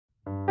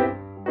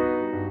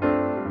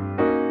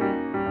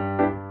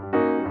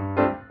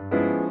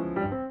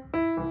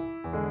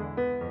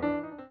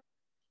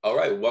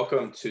right,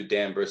 welcome to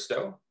Dan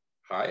Bristow.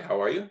 Hi,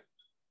 how are you?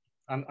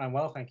 I'm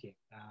well, thank you.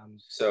 Yeah,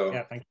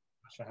 thank you so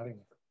much for having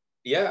me.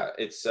 Yeah,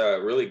 it's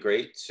really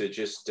great to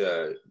just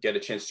get a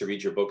chance to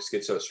read your book,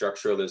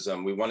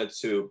 Schizostructuralism. We wanted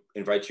to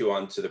invite you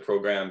onto the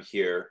program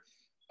here.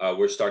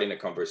 We're starting a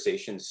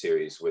conversation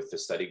series with the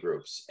study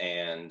groups,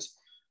 and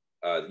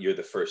you're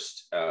the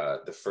first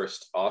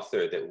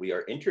author that we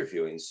are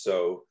interviewing.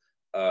 So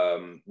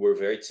we're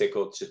very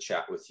tickled to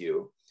chat with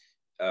you.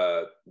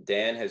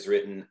 Dan has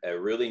written a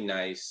really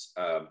nice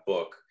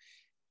book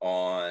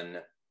on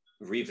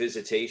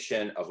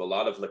revisitation of a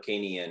lot of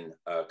Lacanian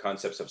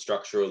concepts of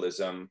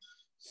structuralism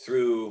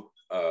through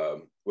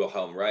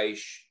Wilhelm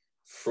Reich,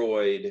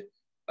 Freud,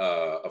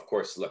 of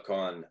course,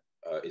 Lacan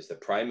is the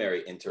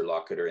primary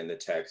interlocutor in the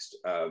text.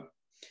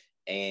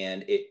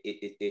 And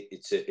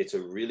it's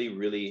a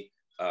really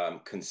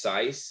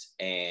concise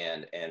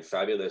and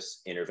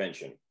fabulous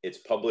intervention. It's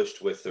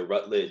published with the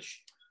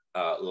Routledge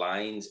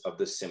Lines of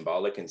the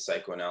Symbolic in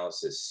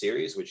Psychoanalysis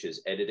series, which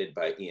is edited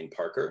by Ian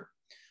Parker.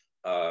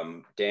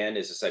 Dan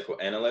is a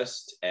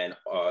psychoanalyst, and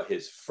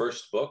his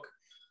first book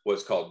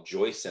was called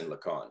Joyce and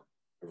Lacan,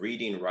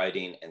 Reading,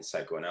 Writing, and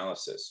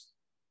Psychoanalysis.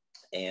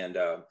 And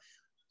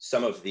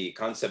some of the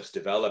concepts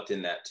developed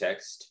in that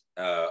text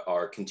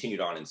are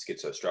continued on in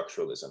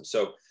schizostructuralism.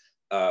 So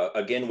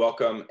again,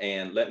 welcome,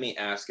 and let me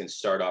ask and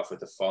start off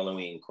with the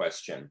following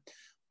question.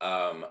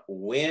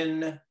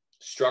 When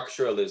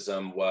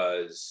structuralism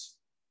was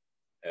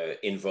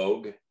in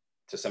vogue,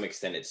 to some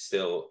extent, it's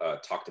still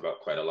talked about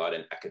quite a lot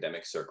in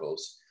academic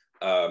circles.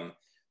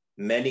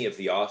 Many of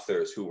the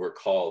authors who were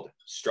called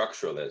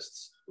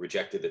structuralists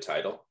rejected the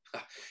title,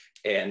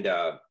 and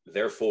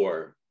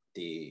therefore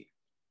the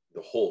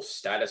whole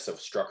status of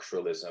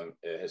structuralism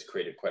has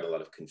created quite a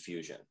lot of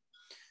confusion.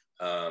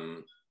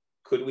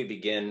 Could we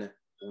begin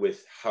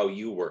with how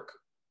you work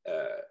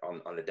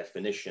on the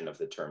definition of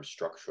the term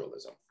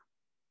structuralism?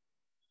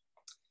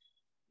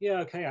 Yeah,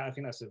 okay. I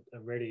think that's a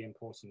really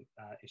important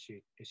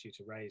issue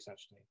to raise,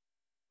 actually.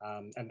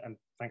 And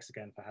thanks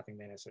again for having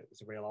me. It's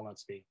a real honor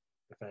to be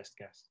the first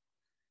guest.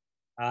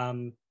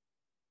 I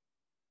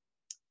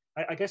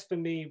guess for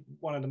me,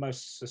 one of the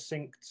most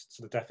succinct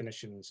sort of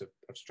definitions of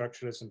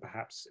structuralism,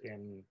 perhaps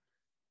in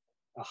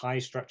a high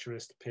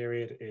structuralist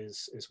period,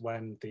 is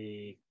when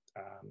the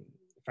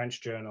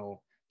French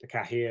journal de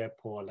Cahiers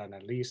pour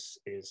l'analyse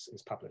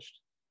is published,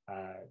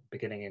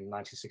 beginning in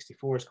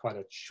 1964. It's quite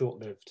a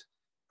short-lived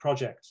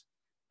project.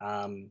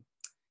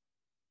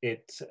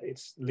 Its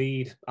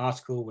lead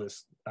article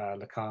was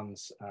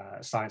Lacan's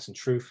Science and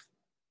Truth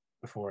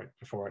before it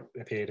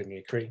appeared in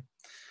the Écrit.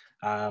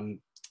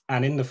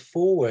 And in the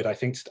foreword, I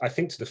think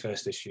to the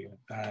first issue,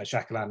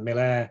 Jacques-Alain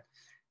Miller,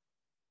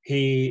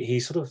 he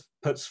sort of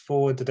puts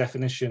forward the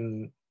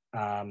definition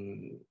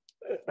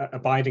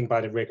abiding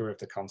by the rigor of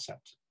the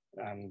concept,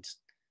 and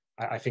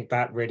I think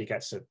that really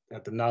gets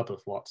at the nub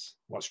of what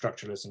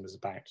structuralism is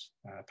about.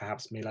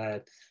 Perhaps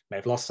Miller may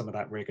have lost some of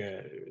that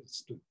rigor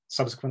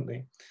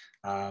subsequently,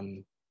 but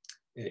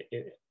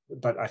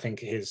I think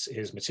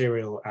his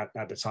material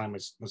at the time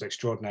was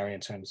extraordinary in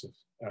terms of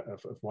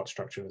what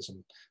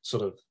structuralism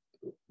sort of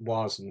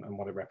was and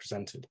what it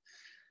represented.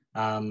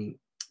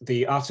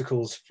 The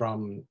articles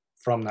from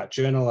that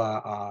journal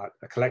are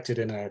collected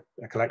in a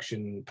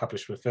collection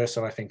published with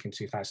Verso, I think, in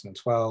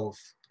 2012,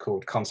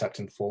 called Concept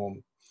and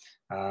Form,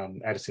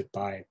 edited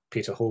by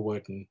Peter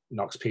Horwood and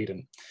Knox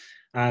Peden.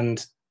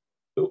 And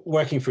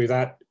working through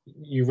that,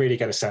 you really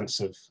get a sense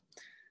of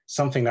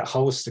something that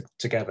holds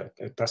together.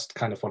 That's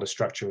kind of what a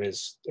structure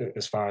is,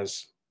 as far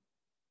as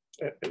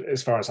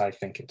I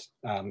think it.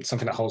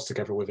 Something that holds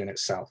together within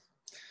itself.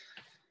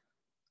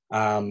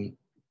 And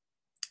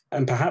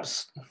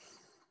perhaps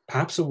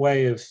a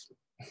way of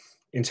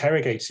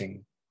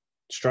interrogating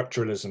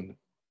structuralism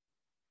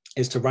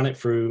is to run it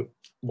through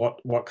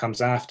what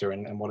comes after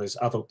and what is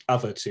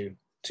other to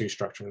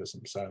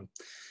structuralism. So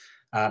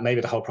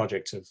maybe the whole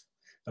project of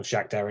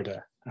Jacques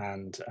Derrida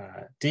and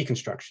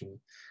deconstruction.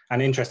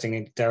 And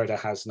interestingly, Derrida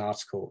has an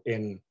article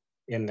in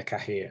the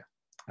Cahiers.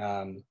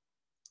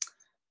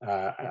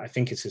 I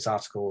think it's his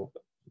article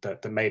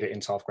that made it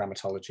into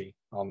grammatology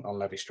on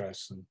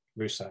Lévi-Strauss and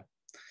Rousseau.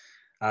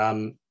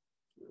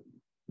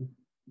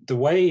 The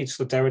way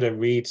sort of Derrida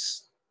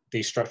reads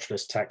these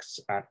structuralist texts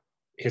at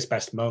his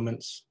best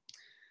moments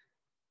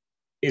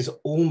is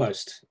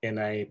almost in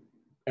a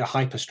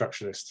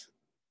hyper-structuralist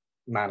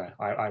manner,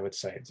 I would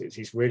say.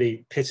 He's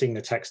really pitting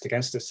the text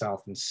against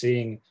itself and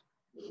seeing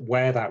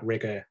where that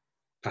rigor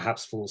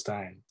perhaps falls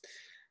down.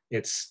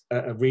 It's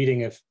a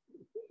reading of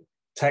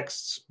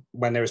texts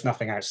when there is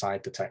nothing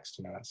outside the text.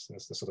 You know, that's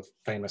the sort of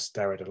famous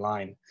Derrida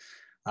line.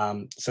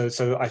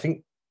 So I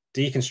think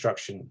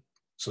deconstruction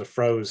sort of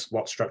throws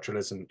what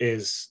structuralism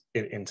is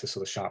into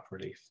sort of sharp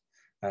relief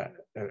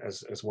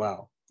as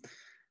well.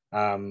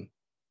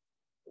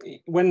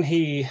 When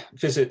he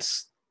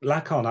visits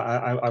Lacan,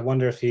 I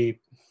wonder if he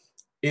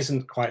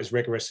isn't quite as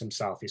rigorous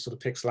himself. He sort of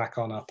picks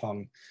Lacan up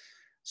on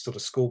sort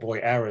of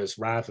schoolboy errors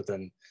rather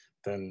than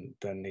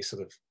the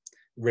sort of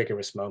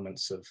rigorous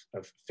moments of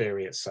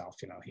theory itself.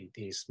 You know,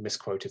 he's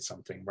misquoted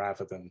something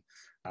rather than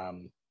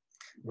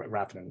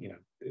you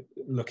know,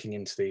 looking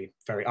into the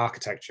very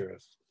architecture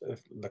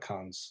of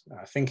Lacan's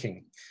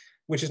thinking,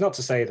 which is not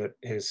to say that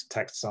his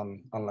texts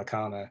on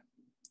Lacan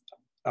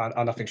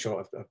are nothing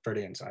short of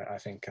brilliant. I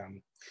think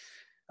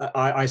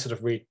I sort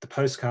of read The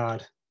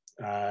Postcard,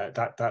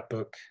 that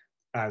book,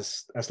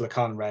 as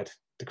Lacan read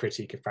The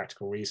Critique of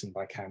Practical Reason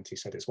by Kant. He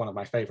said it's one of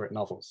my favorite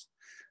novels,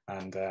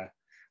 and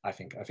I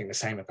think the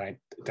same about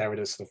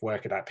Derrida's sort of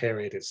work at that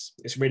period.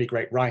 It's really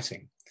great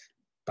writing,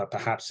 but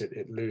perhaps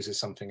it loses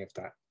something of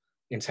that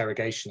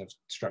interrogation of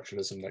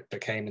structuralism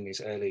that came in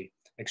these early,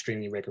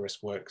 extremely rigorous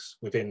works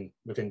within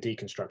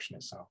deconstruction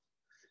itself.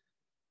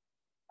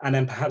 And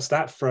then perhaps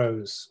that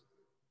throws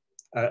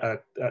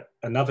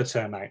another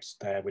term out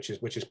there, which is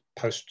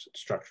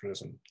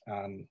post-structuralism,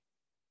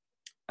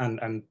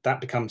 and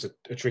that becomes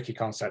a tricky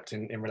concept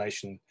in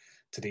relation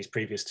to these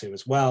previous two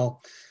as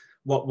well.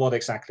 What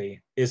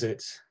exactly is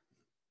it?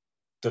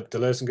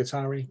 Deleuze and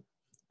Guattari,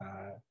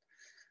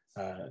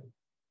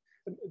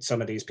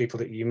 some of these people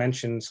that you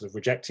mentioned, sort of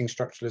rejecting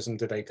structuralism,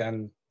 do they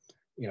then,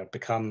 you know,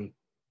 become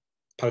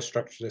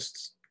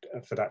post-structuralists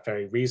for that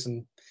very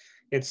reason?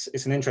 It's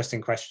an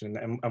interesting question,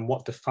 and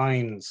what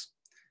defines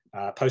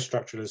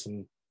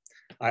post-structuralism,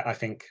 I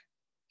think,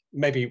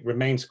 maybe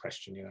remains a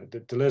question. You know,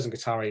 Deleuze and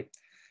Guattari,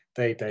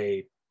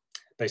 they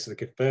sort of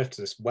give birth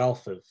to this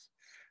wealth of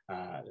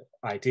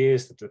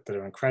ideas that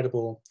are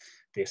incredible,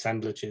 the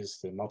assemblages,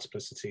 the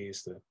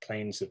multiplicities, the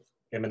planes of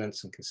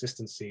immanence and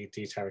consistency,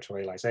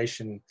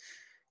 deterritorialization,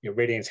 you know,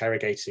 really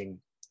interrogating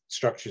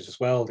structures as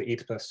well, the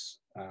Oedipus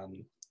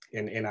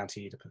in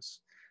Anti-Oedipus.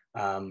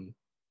 And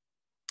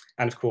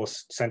of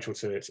course, central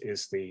to it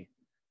is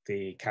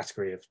the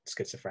category of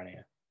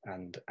schizophrenia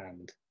and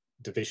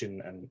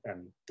division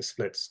and the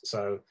splits.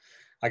 So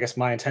I guess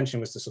my intention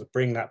was to sort of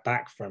bring that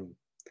back from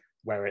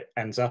where it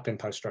ends up in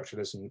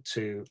post-structuralism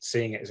to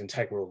seeing it as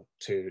integral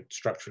to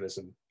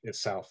structuralism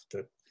itself,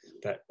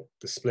 that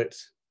the split,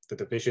 the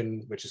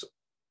division, which is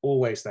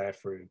always there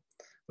through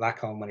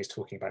Lacan when he's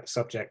talking about the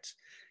subject,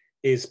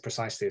 is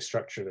precisely a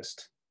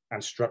structuralist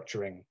and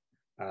structuring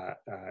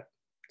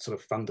sort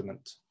of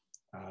fundament.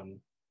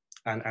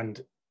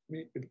 And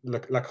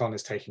Lacan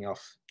is taking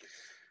off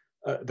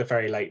the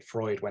very late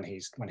Freud when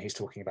he's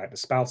talking about the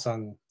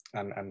Spaltung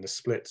and the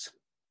split.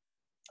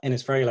 In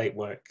his very late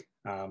work,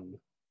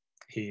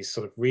 he's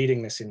sort of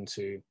reading this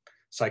into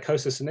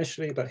psychosis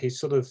initially, but he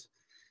sort of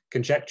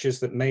conjectures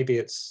that maybe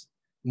it's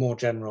more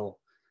general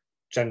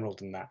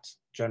than that,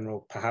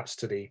 general perhaps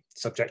to the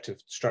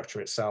subjective structure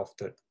itself,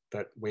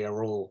 that we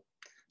are all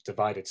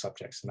divided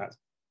subjects, and that's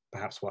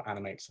perhaps what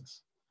animates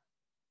us.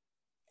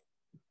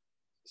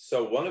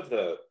 So one of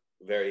the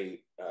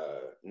very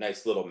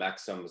nice little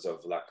maxims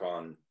of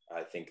Lacan,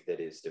 I think, that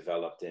is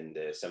developed in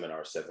the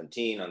Seminar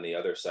 17 on the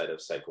other side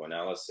of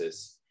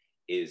psychoanalysis,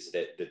 is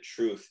that the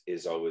truth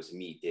is always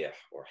mideh,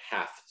 or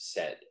half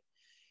said.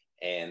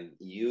 And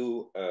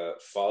you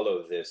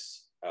follow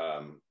this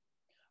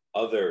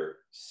other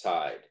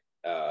side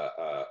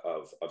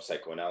of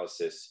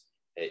psychoanalysis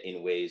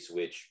in ways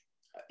which,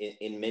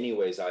 in many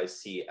ways, I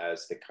see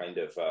as the kind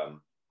of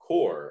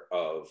core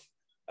of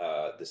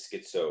the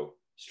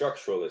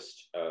schizostructuralist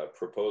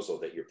proposal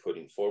that you're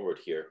putting forward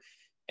here.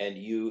 And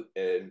you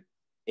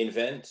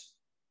invent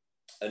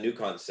a new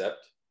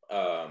concept.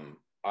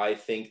 I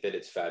think that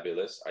it's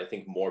fabulous. I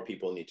think more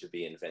people need to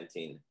be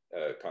inventing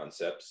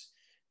concepts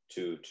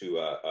to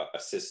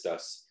assist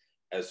us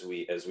as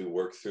we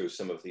work through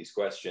some of these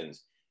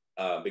questions.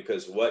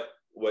 Because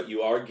what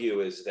you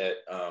argue is that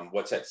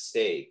what's at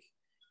stake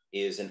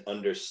is an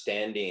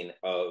understanding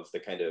of the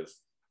kind of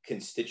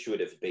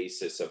constitutive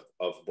basis of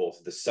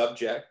both the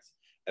subject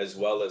as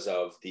well as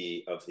of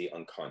the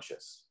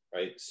unconscious,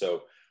 right?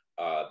 So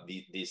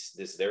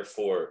this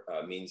therefore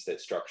means that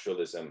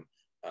structuralism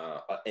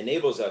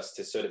enables us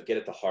to sort of get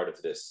at the heart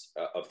of this,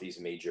 of these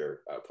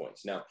major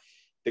points. Now,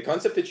 the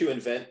concept that you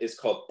invent is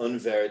called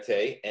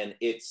unverité, and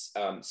it's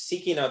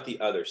seeking out the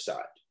other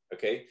side,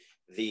 okay?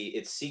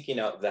 It's seeking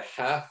out the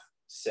half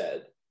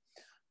said,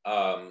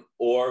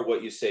 or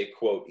what you say,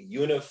 quote,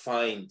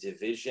 unifying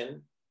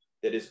division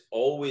that is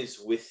always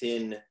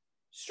within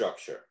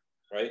structure,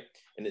 right?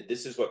 And that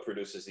this is what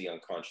produces the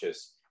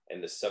unconscious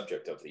and the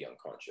subject of the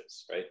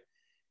unconscious, right?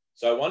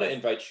 So I want to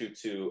invite you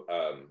to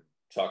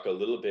talk a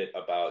little bit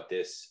about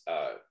this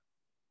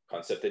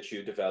concept that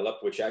you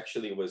developed, which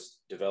actually was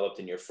developed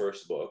in your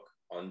first book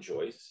on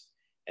Joyce,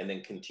 and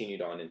then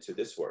continued on into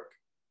this work.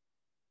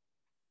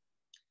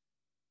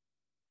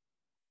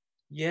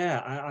 Yeah,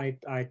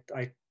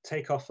 I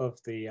take off of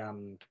the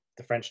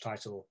French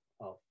title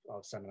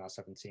of Seminar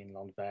 17,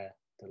 L'Envers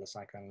de la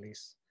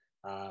Psychanalyse,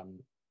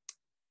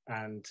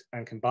 and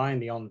combine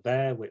the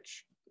envers,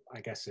 which I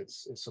guess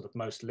its sort of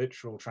most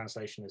literal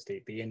translation is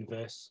the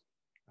inverse.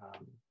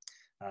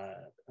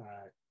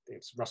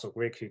 It's Russell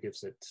Grigg who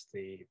gives it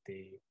the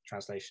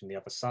translation the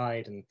other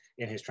side, and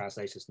in his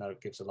translator's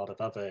note gives a lot of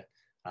other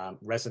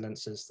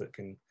resonances that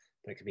can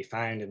be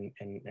found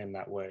in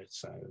that word.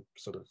 So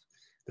sort of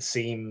the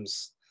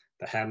seams,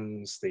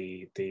 hems,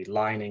 the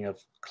lining of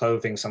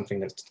clothing, something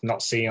that's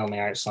not seen on the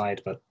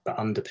outside, but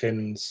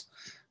underpins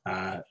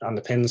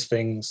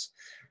things.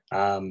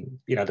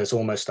 There's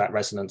almost that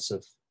resonance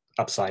of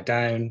upside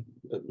down.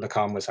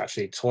 Lacan was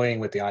actually toying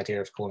with the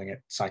idea of calling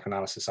it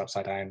psychoanalysis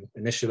upside down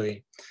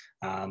initially.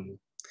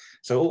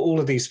 So all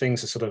of these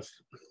things are sort of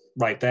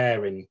right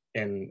there in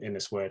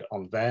this word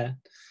on there.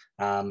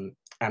 And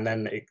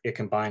then it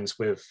combines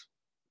with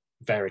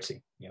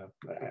verity,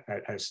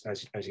 as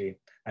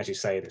you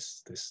say,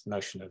 this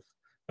notion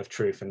of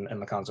truth, and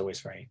Lacan's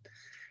always very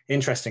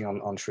interesting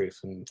on truth,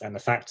 and the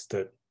fact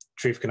that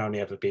truth can only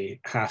ever be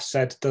half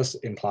said does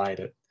imply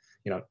that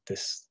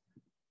this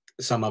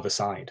some other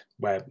side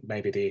where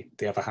maybe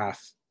the other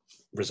half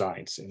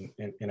resides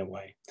in a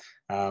way.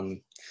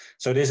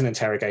 So it is an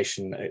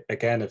interrogation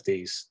again of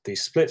these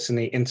splits and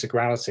the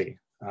integrality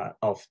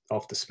of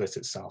the split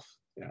itself,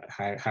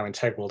 how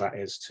integral that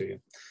is to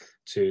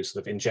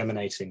sort of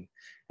ingeminating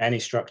any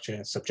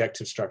structure,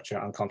 subjective structure,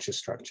 unconscious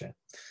structure,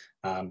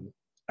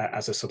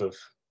 as a sort of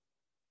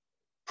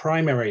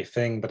primary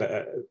thing,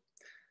 but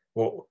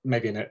or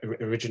maybe an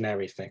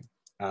originary thing,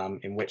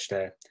 in which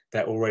there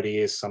already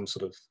is some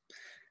sort of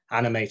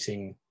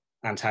animating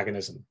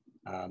antagonism,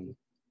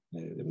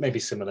 maybe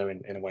similar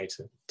in a way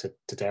to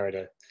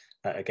Derrida,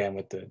 again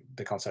with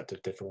the concept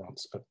of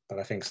difference, but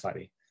I think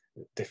slightly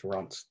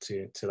different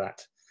to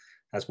that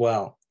as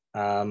well.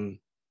 And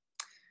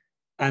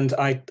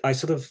I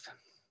sort of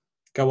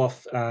go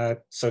off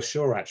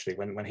Saussure actually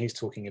when he's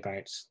talking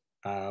about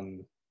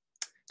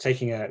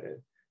taking a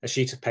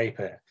sheet of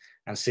paper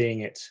and seeing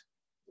it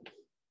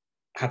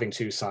having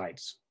two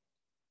sides.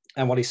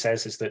 And what he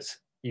says is that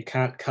you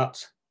can't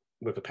cut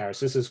with a pair of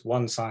scissors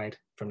one side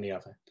from the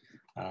other.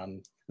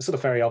 It's sort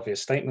of very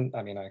obvious statement.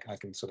 I mean, I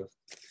can sort of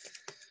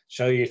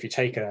show you, if you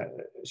take a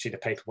sheet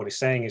of paper, what he's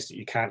saying is that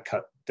you can't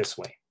cut this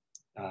way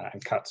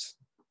and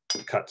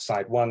cut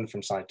side one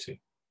from side two.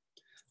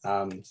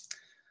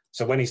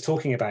 So when he's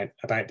talking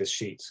about this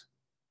sheet,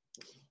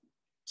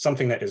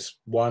 something that is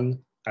one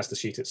as the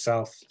sheet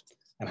itself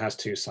and has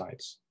two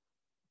sides.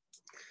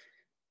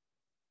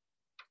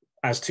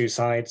 As two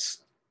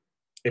sides,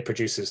 it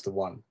produces the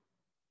one.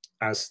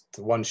 As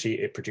the one sheet,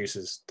 it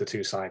produces the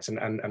two sides,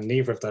 and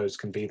neither of those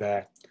can be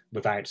there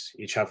without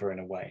each other in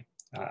a way.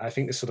 I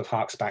think this sort of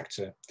harks back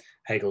to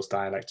Hegel's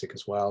dialectic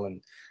as well,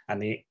 and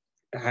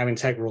how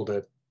integral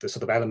the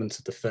sort of element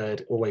of the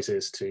third always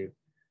is to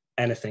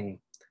anything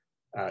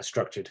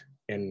structured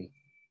in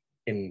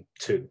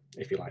two,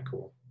 if you like,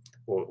 or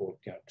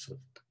sort of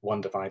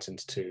one divides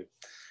into two,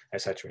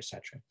 etc.,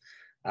 etc.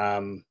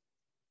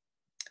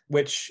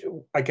 Which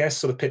I guess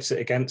sort of pits it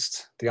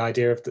against the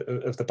idea of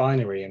the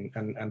binary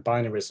and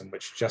binarism,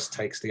 which just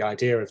takes the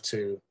idea of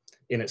two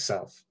in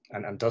itself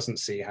and doesn't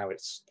see how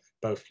it's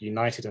both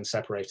united and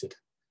separated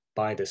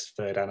by this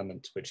third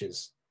element, which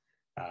is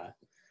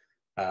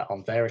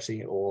on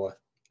verity, or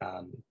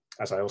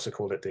as I also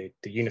call it, the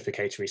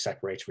unificatory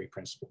separatory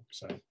principle.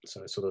 So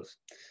it's sort of,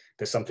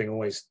 there's something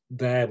always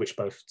there which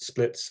both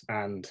splits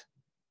and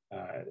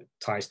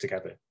ties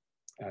together,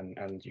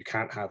 and you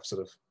can't have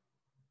sort of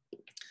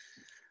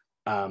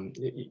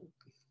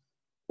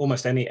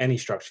almost any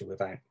structure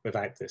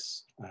without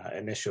this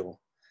initial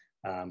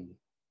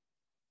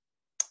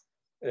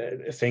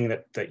thing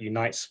that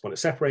unites what it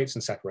separates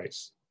and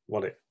separates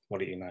what it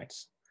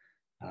unites.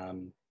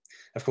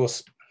 Of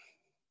course,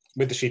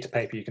 with the sheet of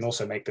paper, you can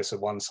also make this a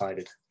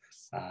one-sided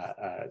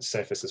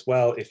surface as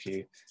well if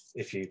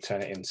you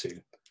turn it into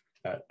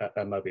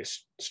a Mobius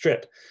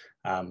strip,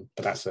 but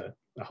that's a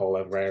whole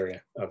other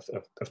area of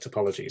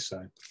topology.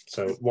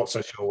 So what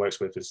Saussure works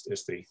with is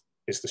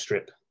the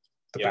strip,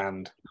 the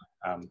band,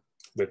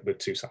 with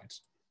two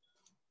sides.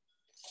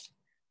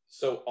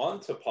 So on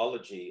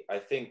topology, I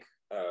think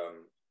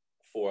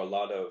for a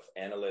lot of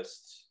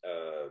analysts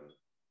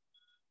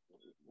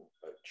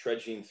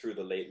trudging through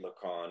the late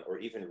Lacan, or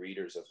even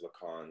readers of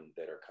Lacan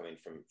that are coming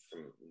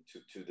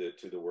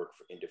to the work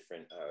in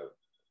different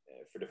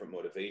for different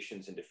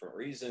motivations and different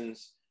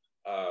reasons,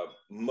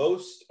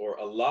 most or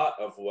a lot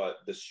of what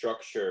the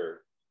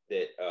structure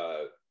that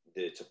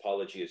the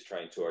topology is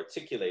trying to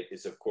articulate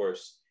is, of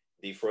course,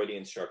 the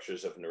Freudian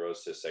structures of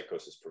neurosis,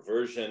 psychosis,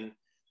 perversion,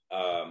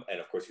 and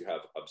of course you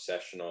have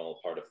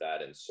obsessional part of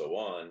that and so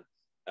on.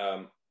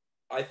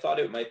 I thought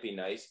it might be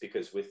nice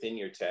because within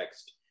your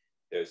text,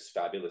 there's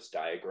fabulous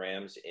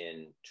diagrams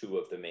in two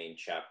of the main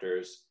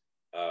chapters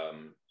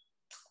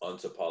on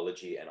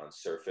topology and on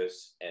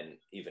surface, and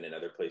even in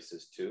other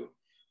places too.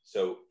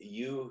 So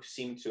you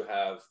seem to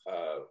have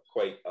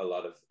quite a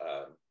lot of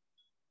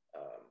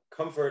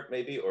comfort,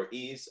 maybe, or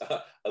ease,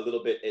 a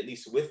little bit, at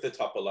least with the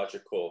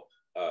topological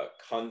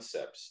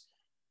concepts.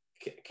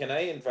 Can I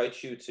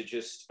invite you to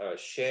just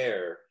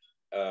share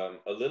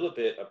a little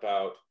bit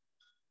about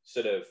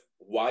sort of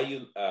why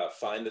you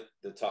find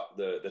the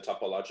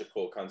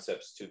topological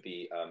concepts to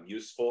be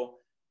useful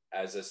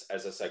as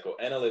a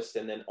psychoanalyst,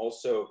 and then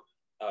also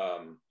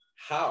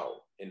how,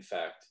 in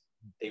fact,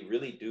 they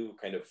really do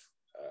kind of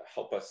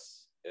help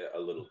us a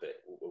little bit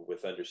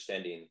with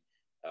understanding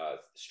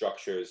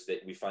structures that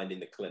we find in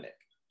the clinic.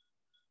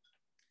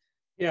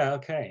 Yeah,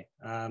 okay.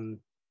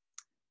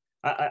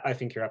 I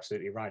think you're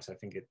absolutely right. I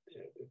think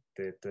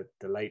the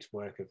late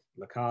work of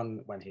Lacan,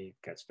 when he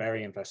gets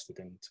very invested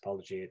in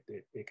topology,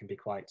 it can be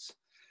quite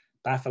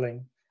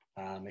baffling.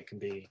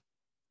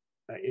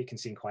 It can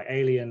seem quite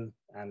alien,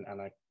 and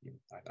I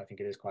think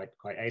it is quite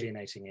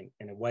alienating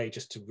in a way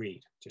just to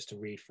read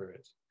through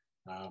it,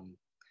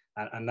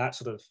 and that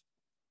sort of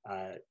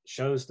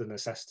shows the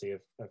necessity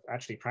of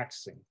actually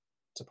practicing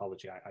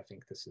topology. I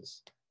think this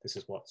is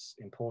what's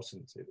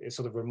important. It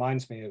sort of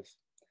reminds me of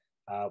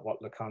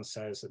what Lacan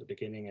says at the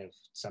beginning of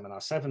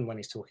Seminar 7 when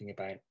he's talking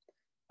about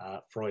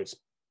Freud's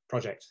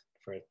project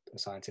for a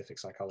scientific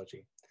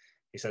psychology.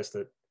 He says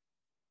that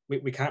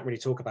we can't really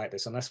talk about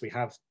this unless we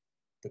have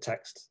the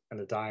text and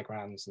the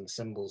diagrams and the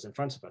symbols in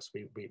front of us.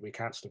 We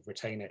can't sort of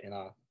retain it in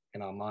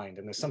our mind.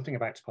 And there's something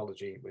about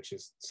topology which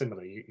is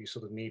similar. You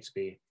sort of need to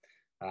be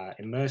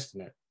immersed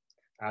in it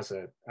as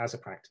a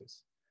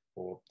practice,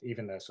 or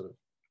even the sort of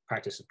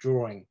practice of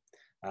drawing,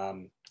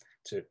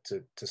 to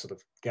sort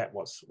of get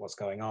what's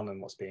going on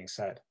and what's being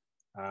said.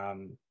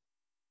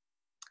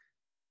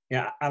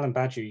 Yeah, Alan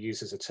Badger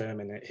uses a term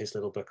in his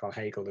little book on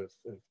Hegel of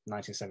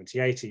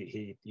 1978.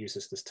 He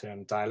uses this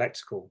term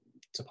dialectical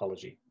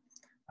topology.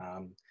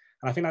 And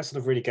I think that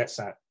sort of really gets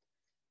at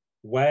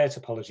where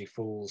topology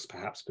falls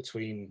perhaps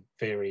between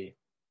theory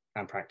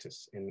and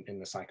practice in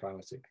the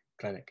psychoanalytic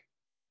clinic.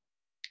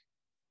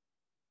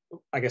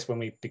 I guess when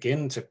we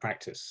begin to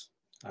practice,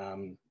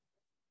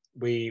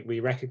 we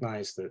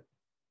recognize that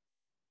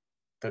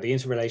the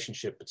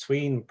interrelationship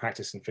between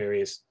practice and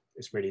theory is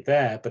really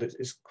there, but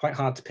it's quite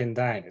hard to pin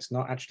down. It's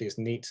not actually as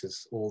neat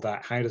as all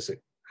that. How does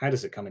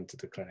it come into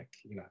the clinic?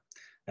 You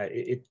know,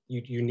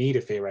 you need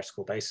a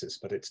theoretical basis,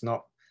 but it's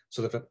not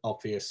sort of an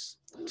obvious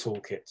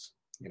toolkit.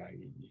 You know,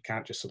 you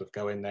can't just sort of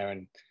go in there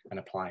and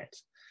apply it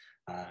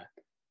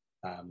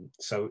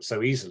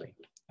so easily.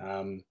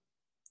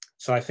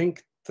 So I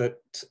think that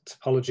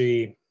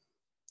topology,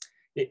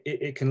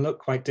 it can look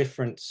quite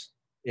different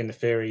in the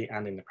theory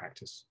and in the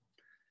practice.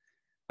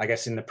 I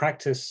guess in the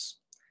practice,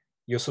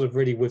 you're sort of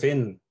really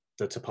within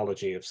the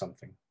topology of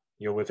something.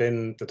 You're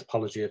within the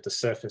topology of the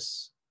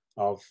surface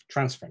of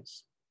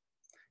transference.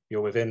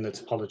 You're within the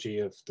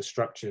topology of the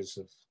structures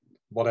of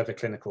whatever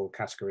clinical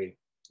category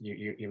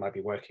you might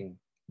be working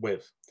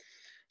with,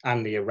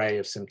 and the array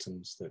of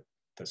symptoms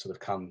that sort of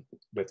come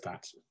with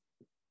that.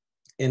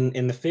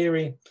 In the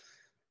theory,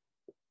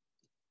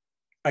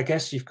 I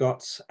guess you've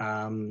got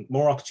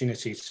more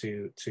opportunity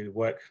to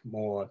work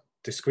more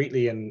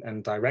discreetly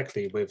and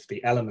directly with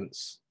the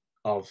elements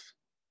of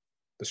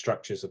the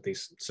structures of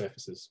these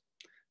surfaces,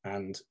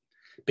 and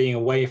being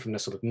away from the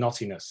sort of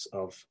knottiness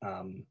of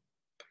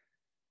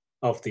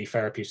the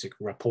therapeutic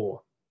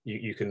rapport.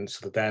 You can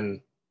sort of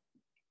then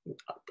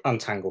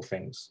untangle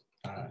things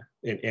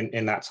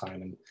in that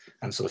time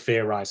and sort of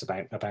theorize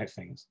about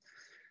things.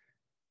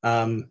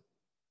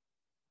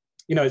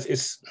 You know,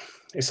 it's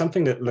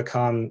something that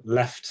Lacan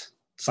left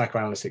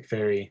psychoanalytic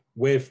theory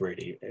with,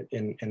 really,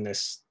 in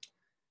this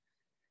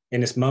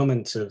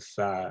moment of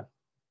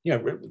you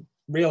know,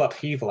 real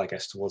upheaval, I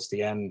guess, towards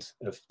the end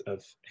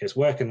of his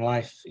work and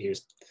life. He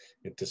was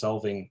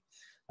dissolving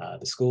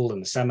the school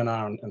and the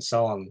seminar and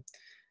so on.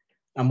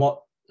 And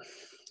what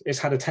it's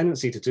had a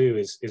tendency to do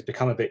is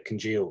become a bit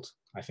congealed,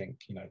 I think.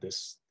 You know,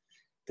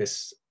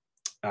 this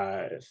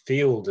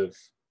field of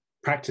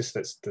practice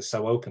that's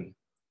so open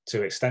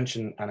to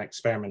extension and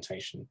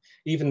experimentation,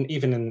 even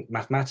in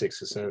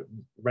mathematics. It's a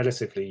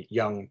relatively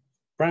young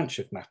branch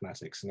of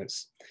mathematics, and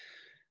it's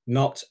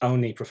not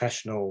only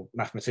professional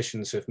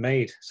mathematicians who have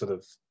made sort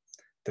of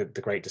the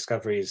great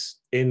discoveries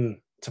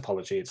in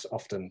topology. It's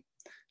often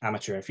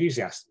amateur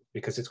enthusiasts,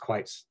 because it's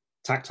quite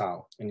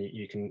tactile, and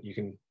you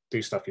can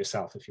do stuff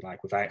yourself, if you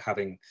like, without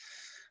having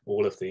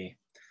all of the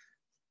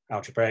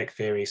algebraic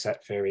theory,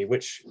 set theory,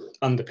 which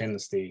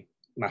underpins the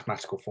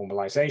mathematical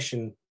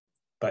formalization,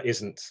 but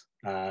isn't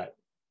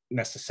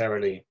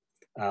necessarily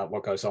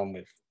what goes on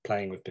with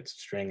playing with bits of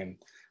string and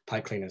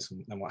pipe cleaners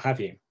and what have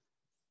you.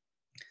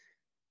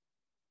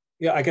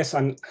 Yeah, I guess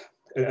I'm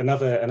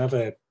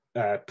another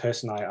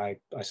person I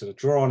sort of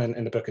draw on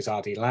in the book is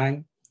R.D.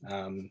 Laing.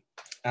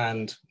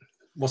 And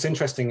what's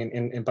interesting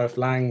in both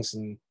Lang's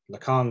and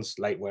Lacan's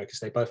late work is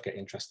they both get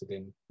interested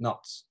in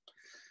knots.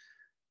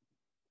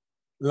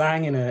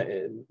 Laing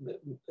in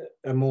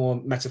a more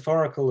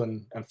metaphorical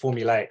and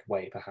formulaic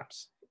way,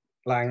 perhaps.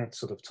 Laing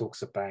sort of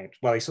talks about,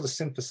 well, he sort of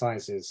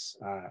synthesizes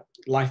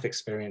life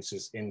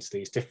experiences into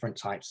these different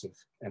types of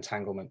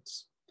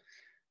entanglements,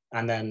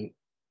 and then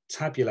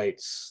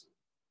tabulates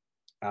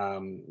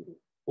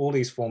all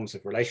these forms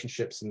of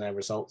relationships and their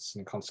results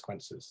and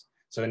consequences.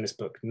 So in this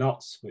book,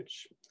 Knots,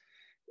 which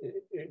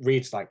it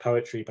reads like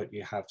poetry, but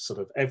you have sort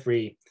of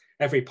every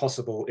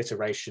possible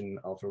iteration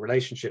of a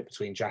relationship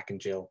between Jack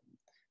and Jill,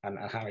 and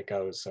how it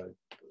goes. So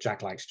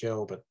Jack likes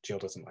Jill, but Jill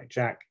doesn't like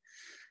Jack.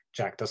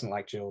 Jack doesn't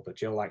like Jill, but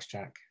Jill likes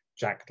Jack.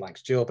 Jack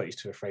likes Jill, but he's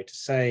too afraid to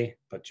say,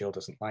 but Jill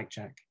doesn't like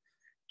Jack.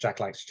 Jack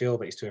likes Jill,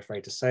 but he's too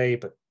afraid to say,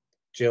 but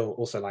Jill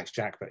also likes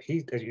Jack, but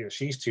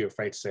she's too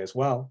afraid to say as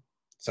well.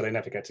 so they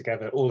never get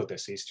together. All of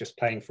this, he's just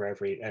playing for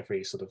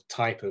every sort of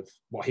type of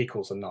what he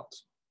calls a knot.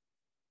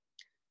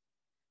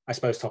 I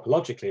suppose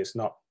topologically it's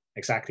not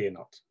exactly a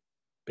knot,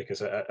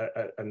 because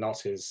a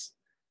knot is,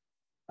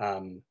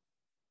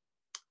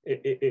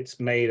 it's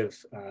made of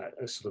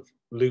a sort of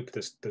loop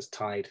that's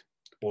tied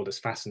or that's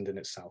fastened in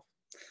itself.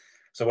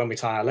 So when we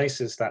tie our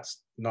laces,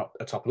 that's not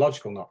a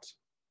topological knot.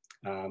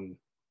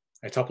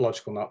 A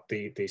topological knot,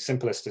 the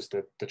simplest is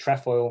the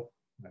trefoil.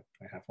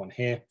 I have one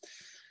here.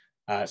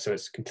 So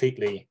it's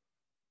completely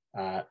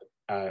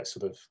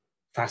sort of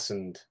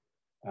fastened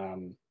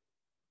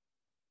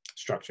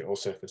structure, or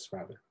surface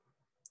rather.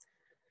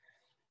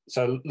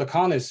 So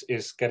Lacan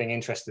is getting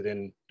interested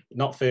in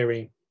knot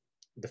theory,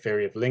 the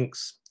theory of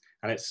links,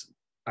 and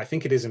I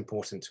think it is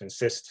important to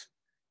insist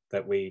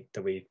that we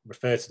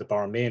refer to the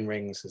Borromean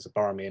rings as a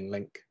Borromean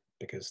link,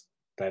 because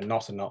they're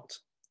not a knot.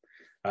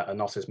 A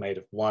knot is made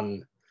of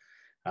one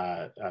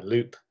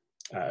loop.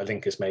 A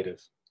link is made of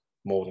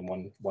more than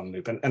one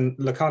loop. And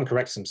Lacan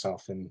corrects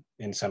himself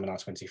in Seminar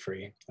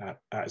 23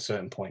 at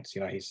certain points.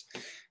 You know,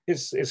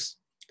 it's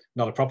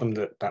not a problem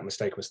that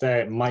mistake was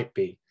there. It might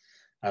be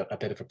a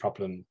bit of a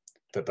problem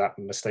that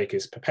mistake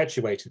is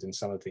perpetuated in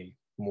some of the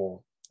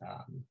more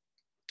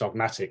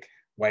dogmatic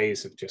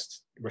ways of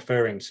just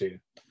referring to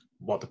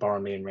what the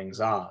Borromean rings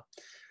are,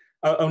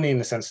 only in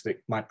the sense that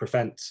it might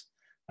prevent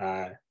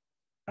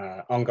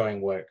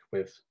ongoing work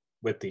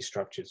with these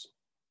structures.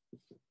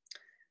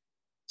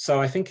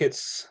 So I think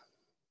it's,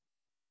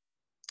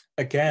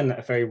 again,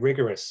 a very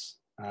rigorous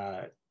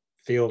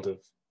field of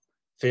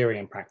theory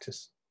and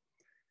practice,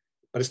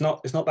 but it's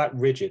not that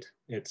rigid.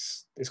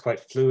 It's quite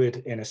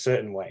fluid in a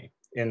certain way,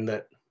 in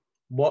that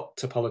what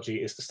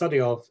topology is the study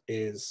of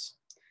is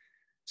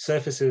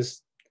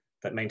surfaces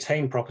that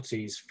maintain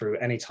properties through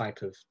any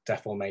type of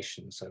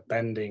deformation, so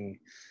bending,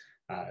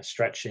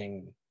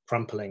 stretching,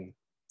 crumpling.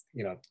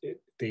 You know,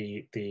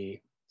 the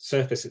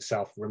surface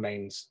itself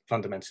remains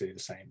fundamentally the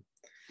same.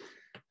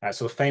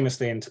 So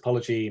famously in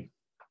topology,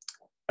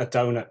 a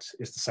donut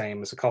is the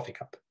same as a coffee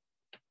cup.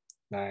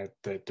 Now,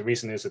 the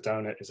reason is a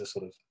donut is a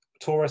sort of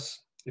torus.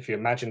 If you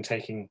imagine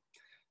taking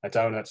a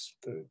donut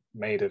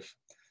made of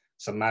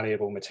some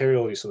malleable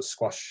material, you sort of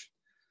squash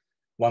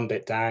one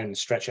bit down and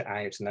stretch it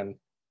out, and then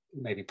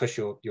maybe push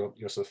your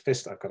sort of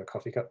fist, I've got a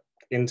coffee cup,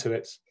 into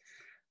it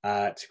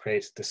to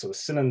create this sort of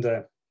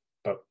cylinder,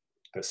 but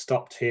that's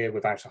stopped here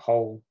without a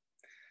hole.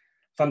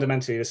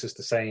 Fundamentally, this is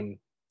the same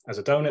as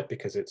a donut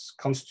because it's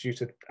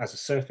constituted as a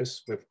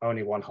surface with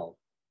only one hole,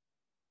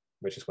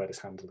 which is where this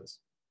handle is.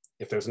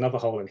 If there was another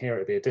hole in here,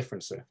 it'd be a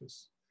different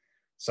surface.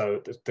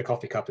 So the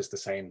coffee cup is the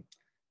same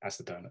as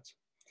the donut.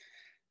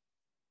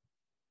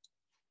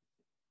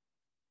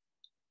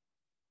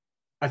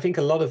 I think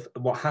a lot of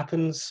what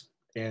happens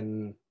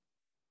in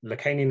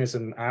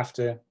Lacanianism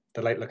after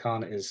the late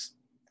Lacan is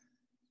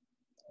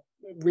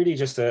really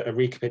just a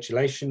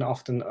recapitulation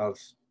often of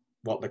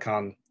what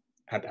Lacan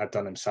had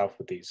done himself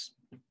with these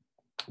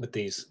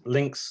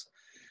links,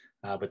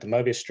 with the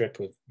Mobius strip,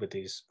 with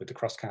the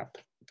cross cap,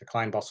 the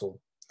Klein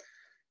bottle,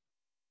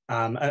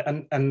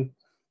 and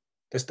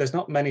there's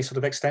not many sort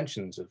of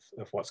extensions of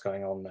what's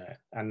going on there,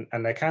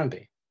 and there can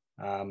be,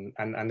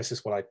 and this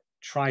is what I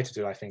try to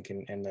do, I think,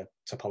 in the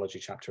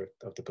topology chapter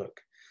of the book.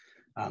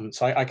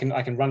 So I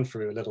can run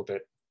through a little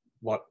bit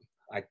what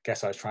I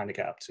guess I was trying to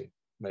get up to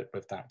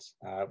with that,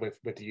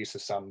 with the use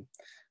of some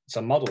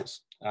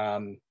models.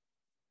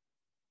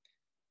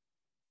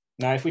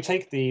 Now, if we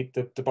take the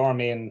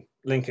Borromean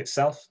link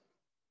itself,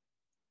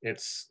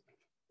 it's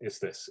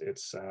this.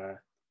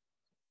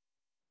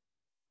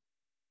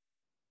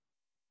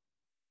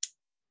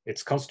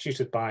 It's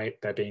constituted by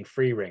there being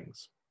three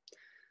rings,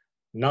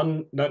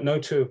 no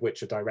two of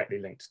which are directly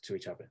linked to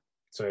each other.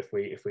 So if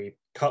we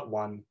cut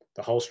one,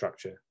 the whole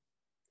structure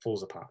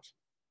falls apart.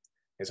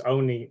 It's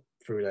only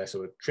through their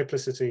sort of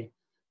triplicity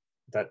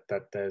that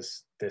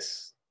there's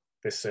this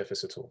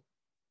surface at all.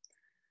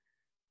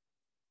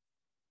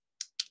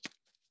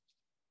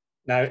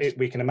 Now,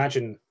 we can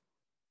imagine,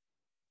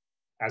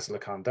 as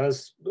Lacan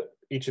does,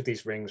 each of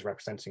these rings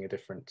representing a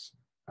different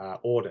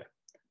order.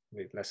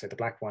 Let's say the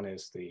black one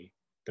is the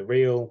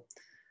real,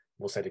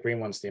 we'll say the green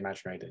one's the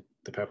imaginary,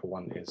 the purple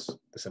one is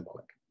the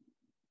symbolic.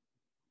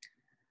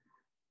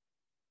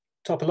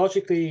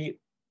 Topologically,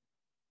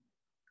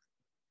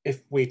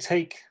 if we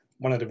take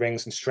one of the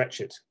rings and stretch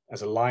it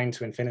as a line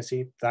to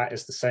infinity, that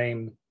is the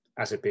same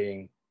as it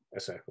being a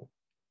circle,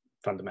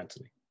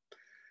 fundamentally.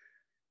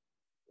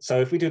 So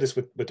if we do this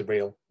with the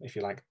real, if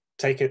you like,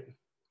 take it,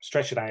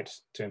 stretch it out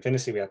to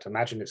infinity, we have to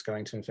imagine it's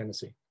going to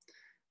infinity.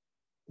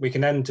 We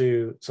can then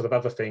do sort of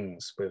other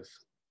things with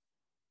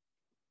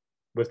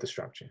the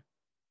structure.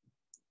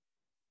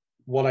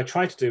 What I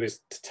try to do is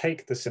to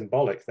take the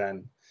symbolic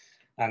then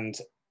and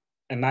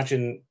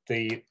imagine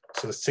the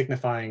sort of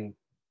signifying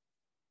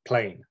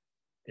plane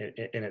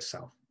in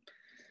itself,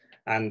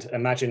 and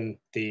imagine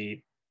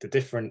the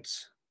different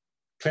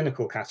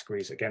clinical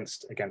categories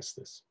against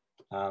this.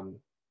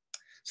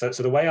 So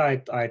the way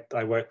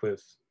I work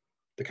with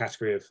the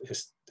category of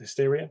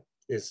hysteria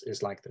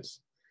is like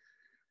this.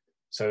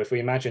 So if we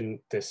imagine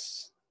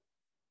this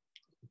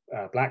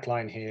black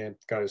line here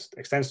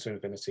extends to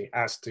infinity,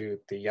 as do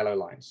the yellow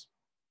lines.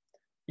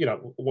 You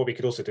know, what we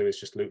could also do is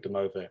just loop them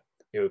over.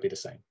 It would be the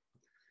same.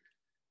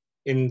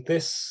 In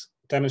this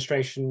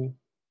demonstration,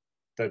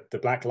 the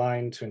black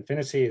line to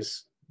infinity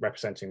is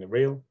representing the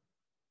real.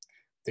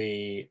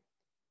 The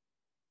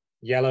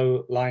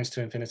yellow lines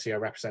to infinity are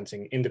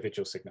representing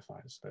individual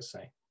signifiers, let's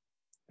say.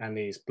 And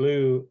these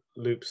blue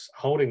loops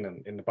holding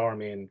them in the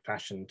Borromean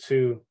fashion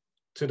to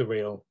the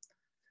real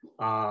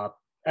are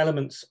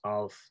elements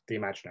of the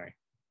imaginary.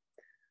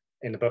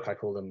 In the book, I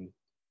call them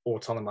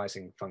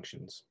autonomizing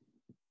functions.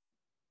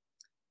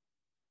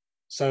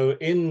 So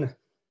in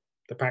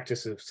the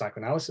practice of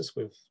psychoanalysis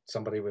with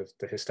somebody with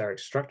the hysteric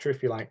structure,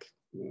 if you like,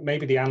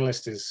 maybe the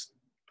analyst is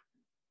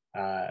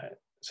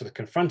sort of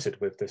confronted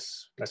with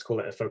this, let's call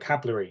it a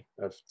vocabulary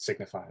of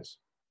signifiers.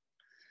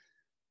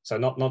 So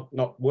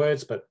not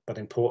words, but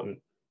important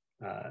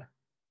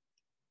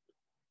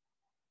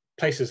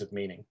places of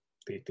meaning,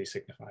 these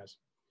signifiers.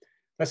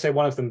 Let's say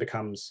one of them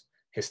becomes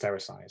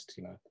hystericized,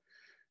 you know,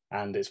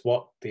 and it's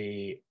what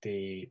the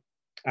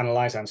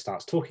analyzer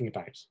starts talking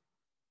about.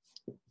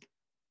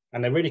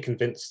 And they're really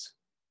convinced,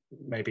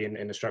 maybe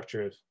in the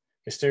structure of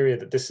hysteria,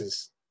 that this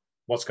is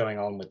what's going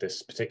on with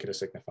this particular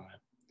signifier.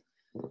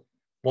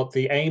 What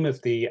the aim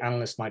of the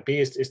analyst might be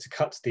is to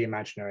cut the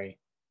imaginary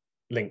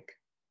link,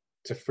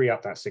 to free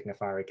up that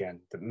signifier again,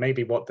 that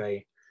maybe what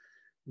they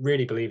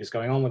really believe is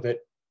going on with it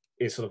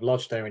is sort of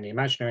lodged there in the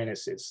imaginary, and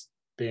it's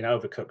being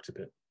overcooked a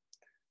bit.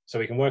 So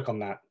we can work on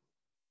that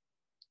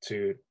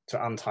to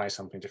untie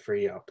something, to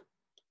free up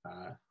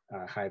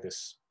how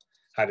this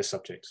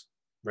subject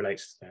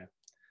relates to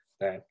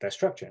their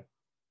structure.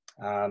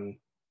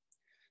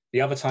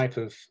 The other type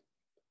of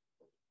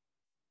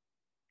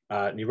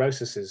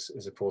neurosis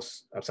is of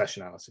course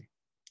obsessionality,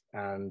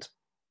 and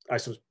I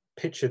sort of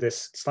picture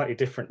this slightly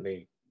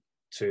differently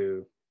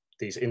to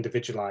these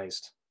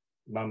individualized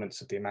moments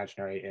of the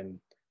imaginary in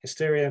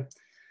hysteria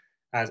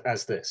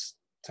as this,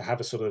 to have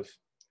a sort of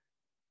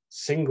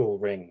single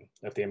ring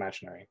of the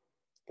imaginary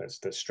that's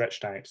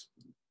stretched out,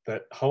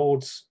 that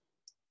holds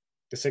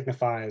the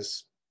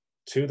signifiers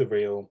to the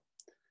real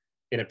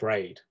in a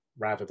braid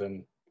rather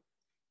than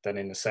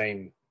in the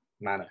same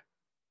manner.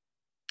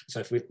 So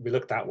if we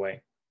look that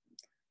way,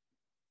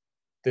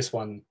 this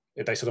one,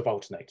 they sort of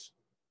alternate.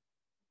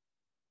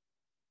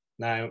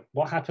 Now,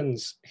 what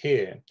happens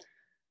here,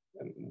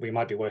 we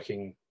might be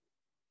working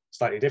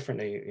slightly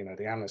differently. You know,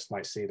 the analyst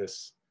might see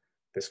this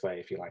way,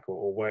 if you like,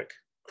 or work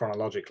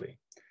chronologically.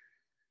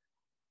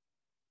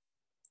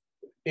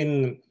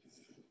 In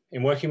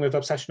working with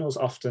obsessionals,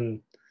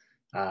 often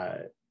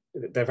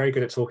they're very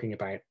good at talking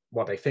about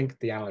what they think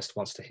the analyst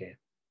wants to hear.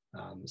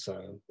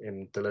 So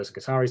in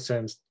Deleuze-Guattari's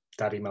terms,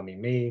 daddy, mummy,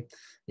 me,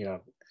 you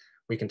know,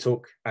 we can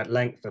talk at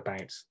length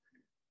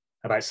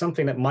about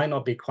something that might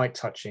not be quite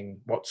touching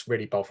what's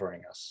really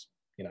bothering us,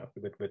 you know,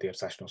 with the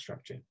obsessional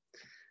structure.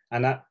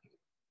 And that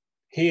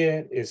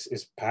here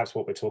is perhaps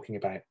what we're talking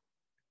about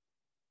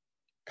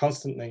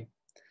constantly.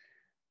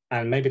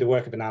 And maybe the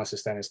work of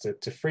analysis then is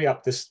to free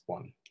up this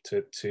one,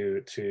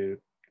 to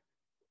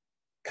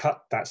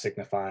cut that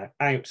signifier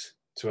out,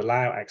 to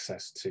allow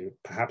access to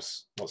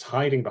perhaps what's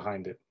hiding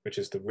behind it, which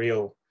is the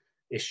real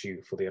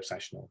issue for the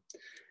obsessional.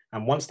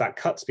 And once that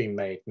cut's been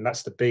made, and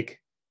that's the big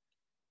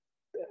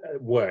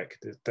work,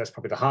 that's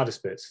probably the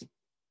hardest bit,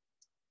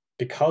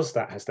 because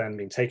that has then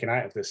been taken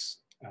out of this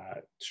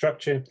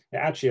structure, it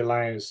actually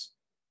allows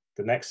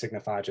the next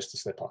signifier just to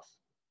slip off.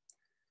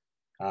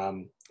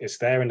 It's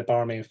there in the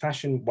Borromean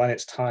fashion. When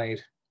it's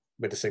tied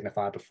with the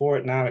signifier before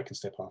it, now it can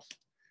slip off.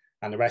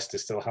 And the rest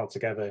is still held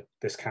together.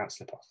 This can't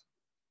slip off.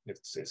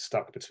 It's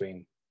stuck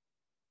between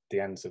the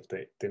ends of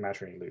the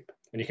imaginary loop.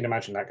 And you can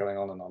imagine that going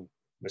on and on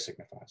with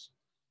signifiers.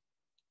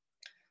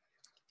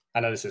 I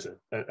know this is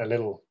a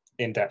little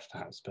in-depth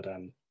perhaps, but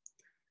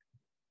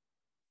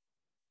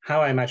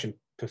how I imagine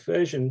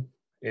perversion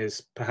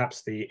is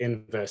perhaps the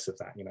inverse of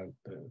that. You know,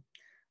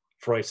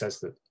 Freud says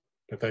that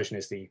perversion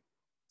is the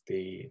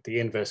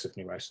inverse of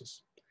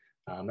neurosis.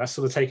 That's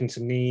sort of taken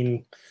to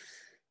mean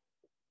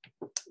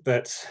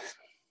that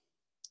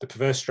the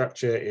perverse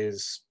structure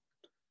is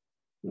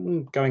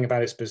going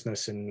about its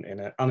business in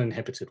an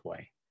uninhibited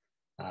way.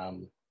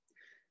 And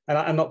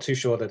I'm not too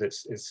sure that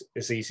it's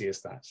as easy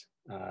as that.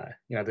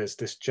 You know, there's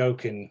this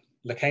joke in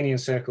Lacanian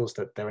circles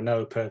that there are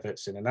no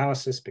perverts in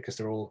analysis because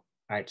they're all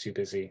out too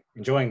busy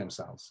enjoying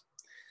themselves,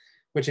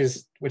 which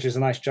is a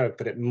nice joke,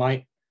 but it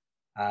might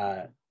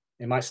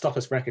stop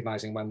us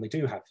recognizing when we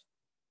do have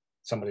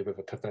somebody with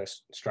a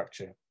perverse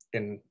structure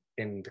in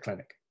the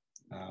clinic.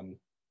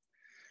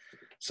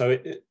 So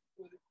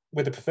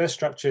with the perverse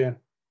structure,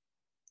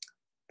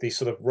 the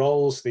sort of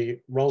roles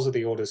of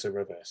the orders are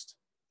reversed.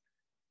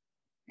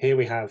 Here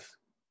we have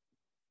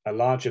a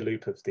larger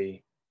loop of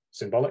the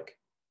symbolic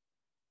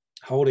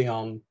holding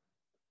on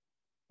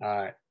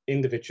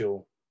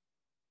individual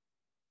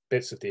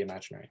bits of the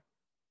imaginary,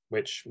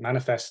 which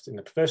manifest in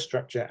the perverse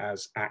structure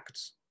as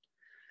acts.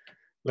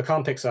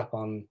 Lacan picks up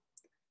on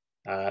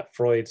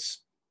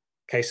Freud's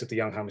case of the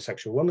young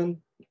homosexual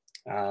woman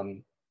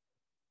that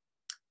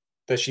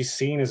she's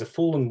seen as a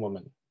fallen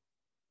woman,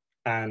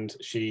 and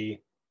she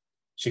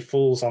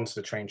falls onto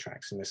the train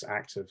tracks in this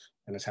act of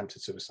an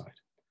attempted suicide.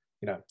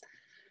 You know,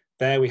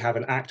 there we have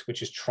an act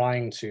which is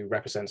trying to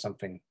represent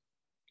something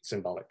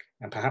symbolic,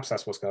 and perhaps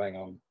that's what's going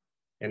on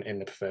in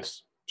the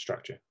perverse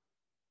structure.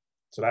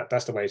 So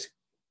that's the way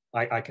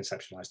I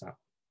conceptualize that.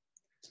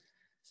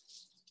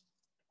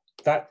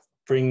 That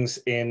brings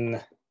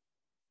in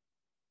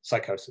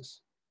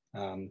psychosis,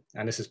 and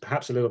this is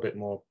perhaps a little bit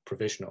more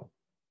provisional.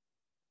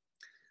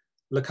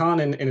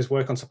 Lacan, in his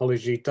work on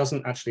topology,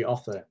 doesn't actually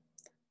offer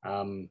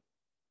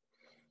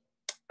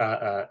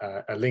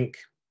a link,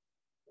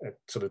 a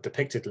sort of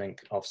depicted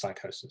link of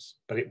psychosis.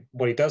 But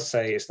what he does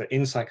say is that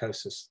in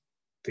psychosis,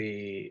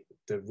 the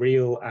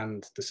real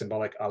and the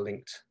symbolic are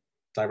linked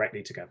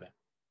directly together.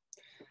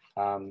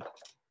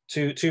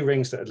 Two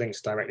rings that are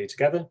linked directly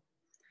together,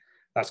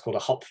 that's called a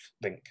Hopf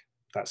link.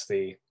 That's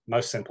the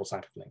most simple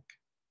type of link.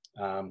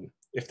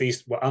 If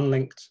these were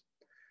unlinked,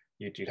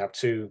 you'd have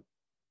two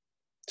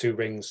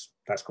rings,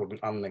 that's called an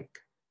unlink.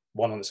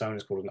 One on its own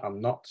is called an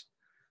unknot.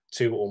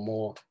 Two or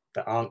more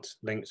that aren't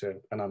linked are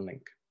an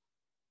unlink.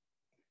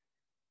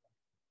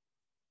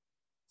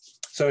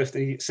 So if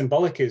the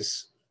symbolic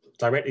is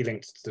directly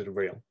linked to the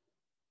real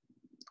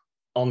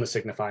on the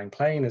signifying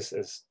plane, as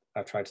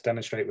I've tried to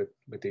demonstrate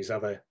with these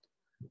other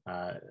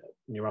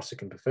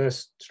neurotic and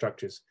perverse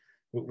structures,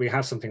 we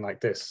have something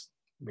like this.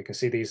 We can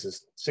see these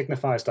as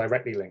signifiers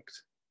directly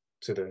linked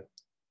to the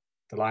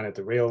line of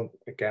the real,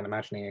 again,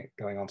 imagining it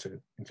going on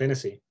to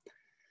infinity.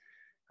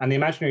 And the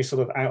imaginary is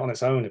sort of out on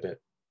its own a bit.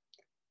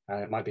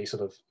 And it might be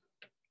sort of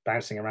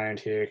bouncing around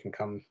here, it can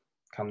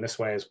come this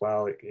way as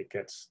well. It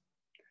gets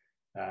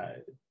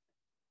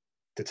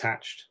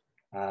detached.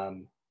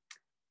 And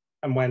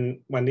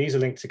when these are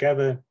linked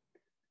together,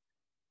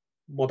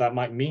 what that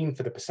might mean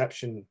for the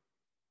perception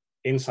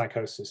in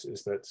psychosis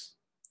is that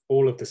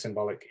all of the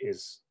symbolic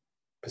is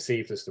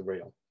perceived as the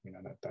real. You know,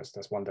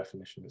 that's one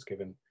definition that's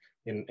given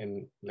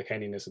in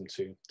Lacanianism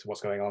to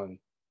what's going on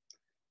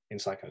in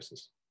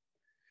psychosis.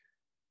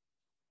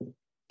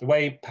 The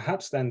way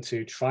perhaps then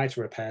to try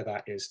to repair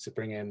that is to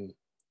bring in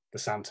the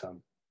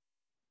Phantom,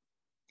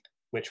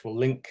 which will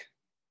link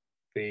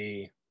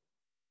the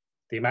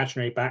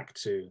imaginary back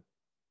to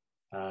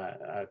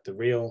the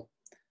real,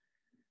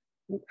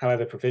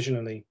 however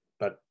provisionally,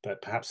 but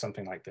perhaps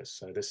something like this.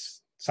 So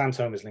this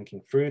Phantom is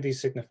linking through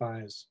these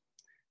signifiers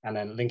and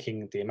then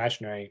linking the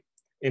imaginary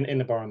in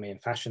the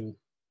Borromean fashion.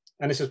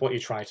 And this is what you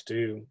try to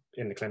do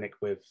in the clinic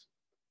with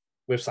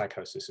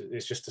psychosis.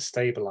 It's just to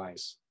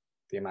stabilize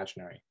the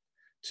imaginary,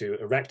 to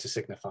erect a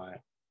signifier,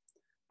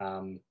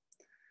 and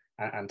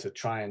to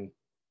try and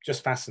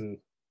just fasten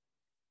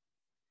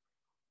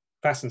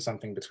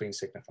something between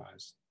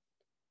signifiers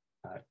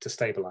to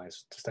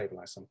stabilize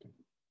something.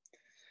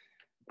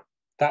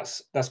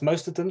 That's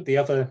most of them. The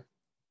other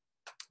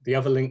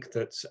link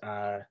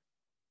that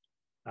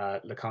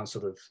Lacan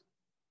sort of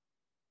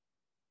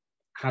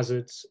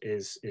hazards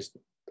is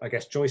I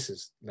guess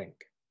Joyce's link,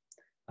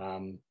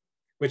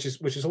 which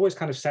is always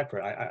kind of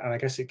separate. And I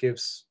guess it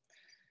gives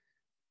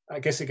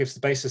the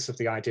basis of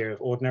the idea of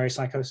ordinary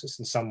psychosis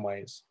in some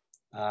ways.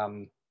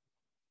 But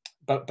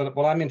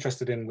what I'm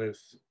interested in with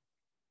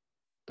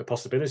the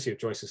possibility of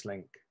Joyce's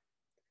link,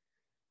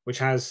 which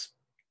has,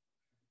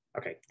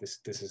 okay, this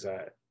is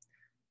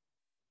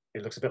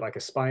it looks a bit like a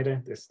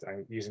spider.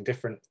 I'm using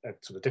sort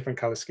of different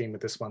color scheme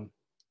with this one.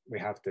 We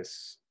have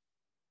this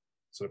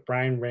sort of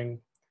brown ring,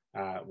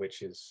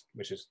 which is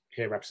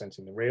here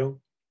representing the real.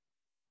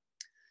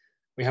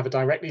 We have a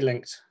directly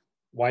linked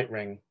white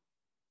ring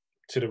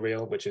to the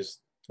real, which is,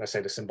 let's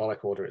say, the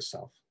symbolic order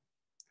itself.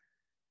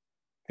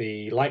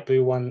 The light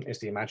blue one is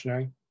the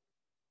imaginary,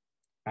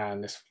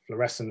 and this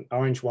fluorescent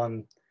orange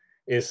one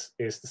is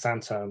the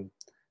Phantom,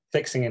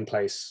 fixing in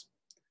place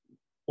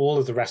all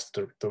of the rest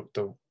of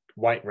the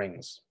white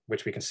rings,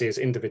 which we can see as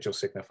individual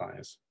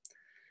signifiers.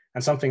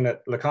 And something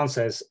that Lacan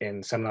says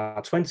in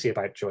Seminar 20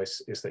 about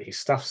Joyce is that he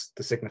stuffs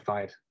the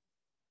signified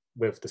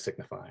with the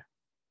signifier.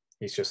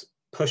 He's just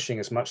pushing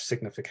as much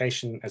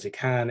signification as he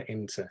can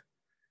into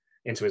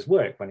his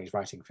work when he's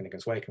writing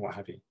Finnegan's Wake and what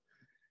have you.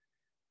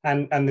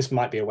 And this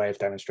might be a way of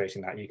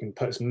demonstrating that. You can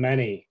put as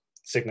many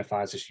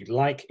signifiers as you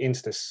like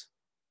into this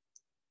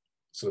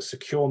sort of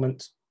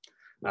securement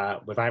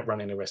without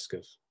running the risk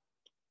of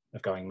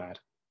going mad.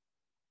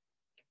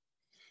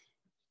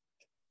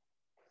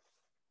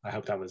 I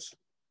hope that was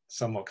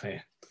somewhat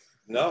clear.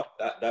 No,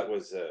 that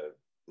was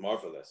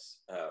marvelous.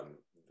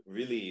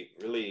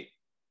 Really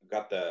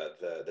got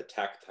the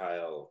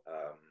tactile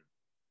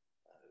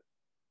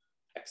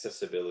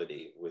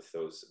accessibility with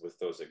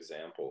those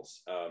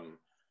examples.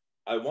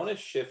 I want to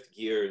shift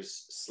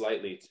gears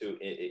slightly to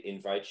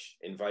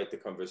invite the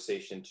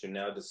conversation to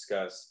now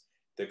discuss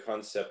the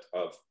concept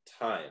of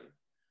time,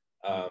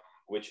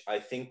 which I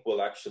think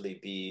will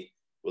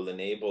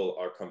enable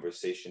our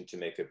conversation to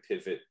make a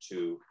pivot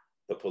to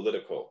the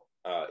political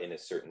in a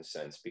certain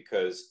sense,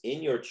 because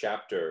in your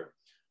chapter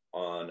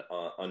on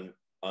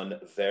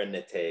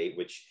Vernité,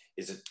 which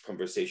is a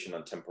conversation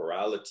on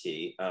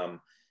temporality,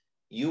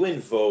 you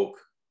invoke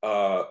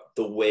the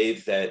way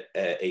that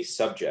a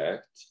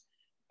subject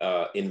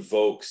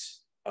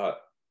invokes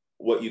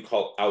what you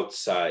call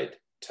outside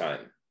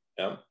time.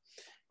 Yeah?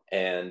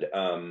 And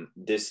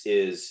this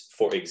is,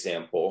 for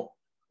example,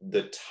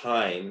 the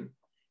time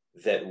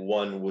that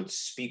one would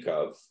speak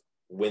of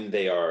when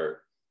they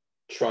are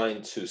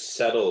trying to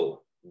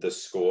settle the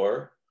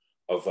score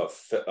of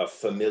a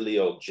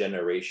familial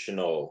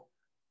generational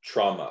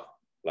trauma.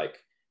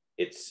 Like,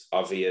 it's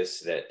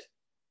obvious that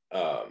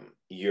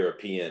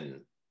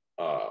European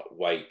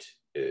white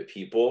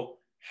people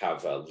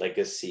have a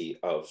legacy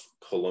of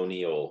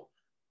colonial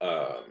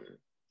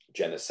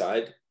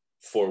genocide,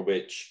 for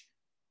which,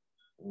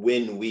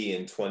 when we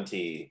in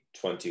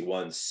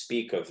 2021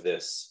 speak of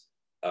this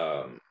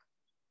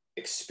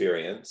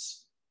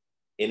experience,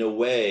 in a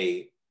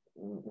way,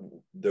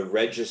 the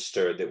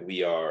register that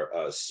we are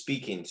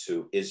speaking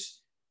to is,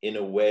 in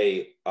a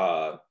way,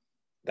 the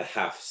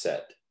half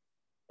set,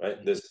 right?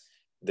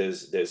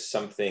 There's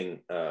something,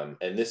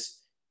 and this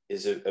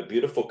is a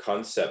beautiful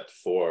concept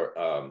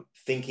for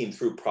thinking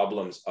through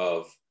problems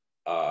of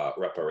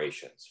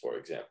reparations, for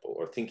example,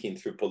 or thinking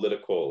through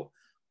political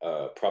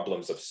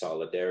problems of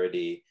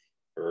solidarity,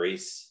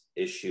 race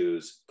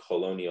issues,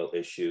 colonial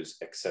issues,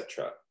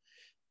 etc.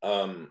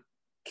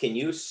 Can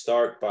you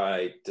start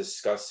by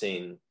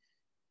discussing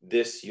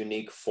this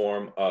unique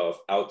form of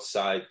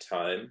outside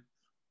time,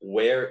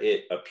 where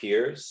it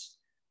appears,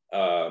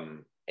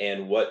 and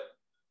what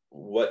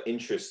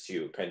interests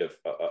you kind of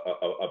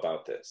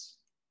about this?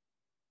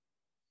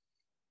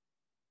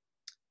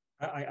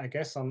 I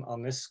guess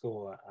on this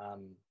score,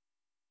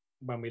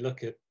 when we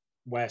look at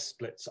where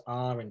splits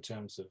are in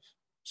terms of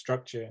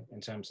structure,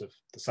 in terms of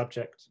the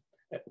subject,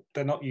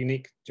 they're not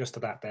unique just to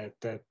that.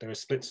 There are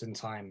splits in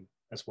time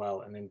as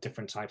well, and in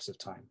different types of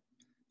time.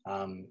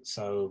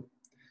 So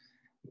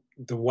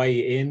the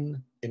way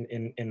in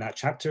that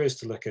chapter is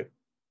to look at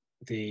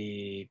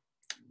the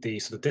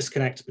sort of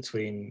disconnect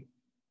between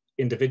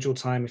individual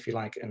time, if you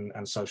like,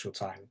 and social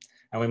time.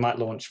 And we might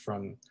launch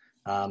from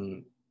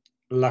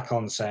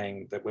Lacan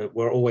saying that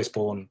we're always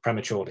born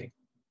prematurely,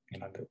 you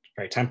know, the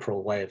very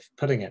temporal way of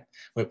putting it.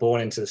 We're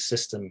born into the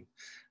system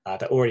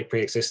that already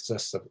pre-exists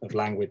us of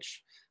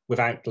language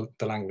without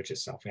the language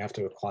itself. We have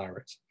to acquire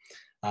it.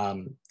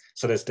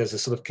 So there's a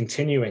sort of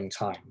continuing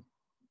time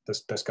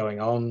that's going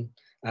on,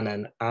 and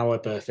then our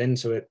birth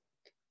into it,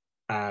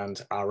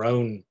 and our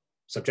own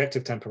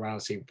subjective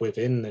temporality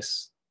within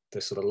this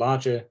sort of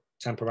larger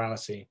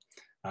temporality,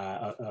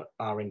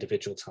 our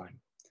individual time.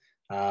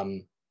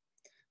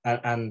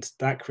 And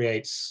that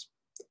creates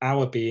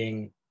our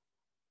being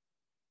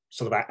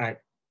sort of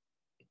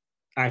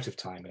out of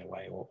time in a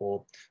way,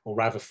 or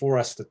rather for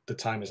us, the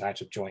time is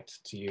out of joint,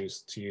 to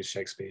use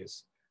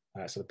Shakespeare's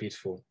sort of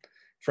beautiful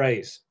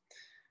phrase.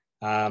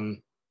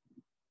 And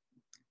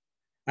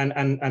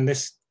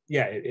this,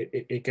 yeah,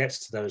 it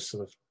gets to those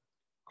sort of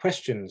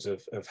questions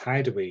of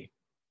how do we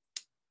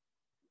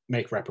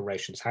make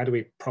reparations? How do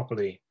we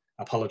properly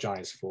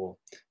apologize for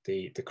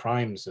the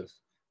crimes of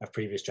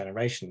previous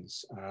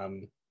generations?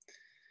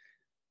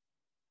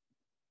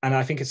 And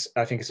I think it's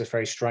a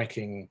very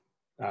striking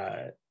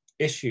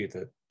issue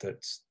that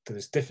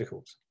is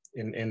difficult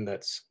in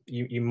that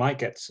you might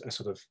get a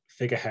sort of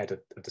figurehead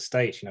at the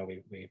state. You know,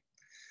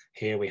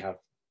 we have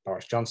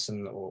Boris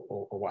Johnson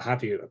or what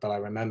have you. But I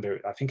remember,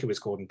 I think it was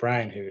Gordon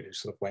Brown who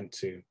sort of went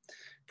to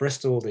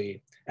Bristol, the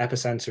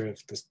epicenter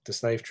of the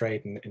slave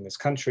trade in this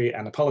country,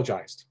 and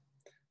apologized.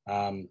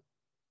 And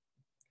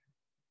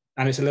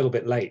it's a little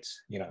bit late,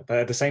 you know, but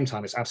at the same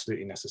time, it's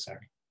absolutely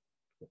necessary.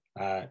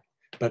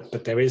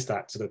 But there is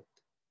that sort of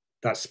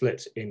that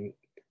split in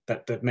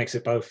that makes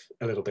it both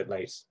a little bit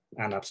late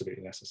and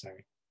absolutely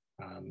necessary.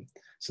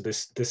 So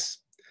this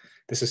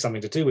is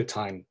something to do with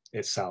time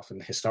itself,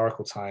 and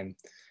historical time,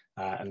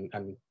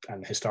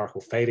 and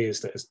historical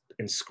failures that is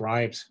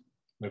inscribed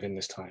within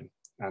this time,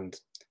 and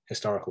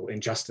historical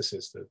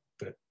injustices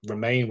that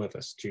remain with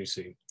us due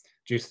to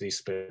these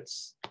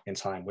splits in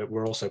time.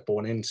 We're also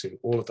born into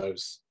all of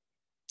those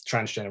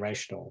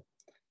transgenerational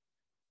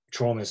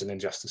traumas and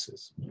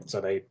injustices,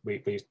 so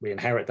we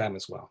inherit them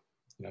as well.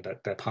 You know,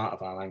 they're part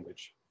of our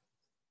language.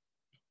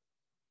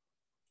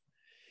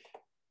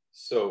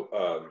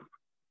 So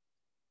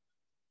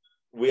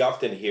we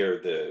often hear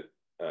the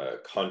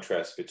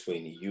contrast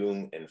between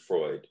Jung and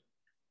Freud,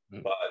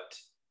 but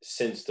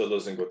since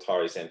Deleuze and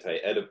Guattari's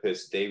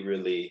Anti-Oedipus, they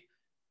really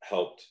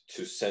helped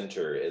to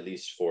center, at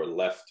least for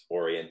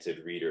left-oriented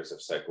readers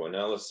of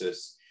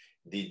psychoanalysis,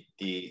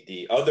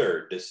 the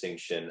other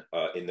distinction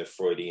in the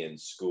Freudian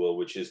school,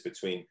 which is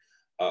between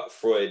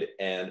Freud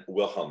and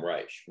Wilhelm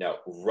Reich. Now,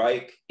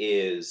 Reich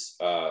is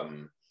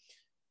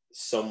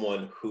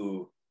someone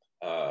who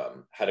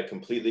had a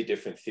completely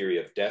different theory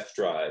of death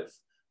drive,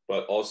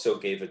 but also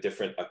gave a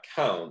different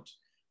account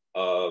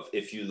of,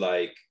 if you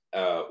like,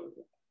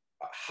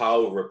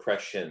 how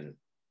repression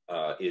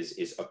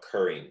is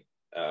occurring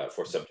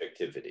for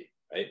subjectivity,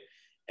 right?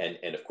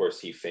 And of course,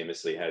 he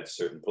famously had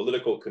certain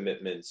political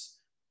commitments,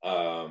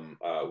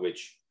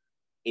 which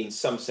in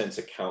some sense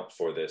account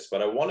for this,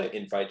 but I want to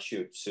invite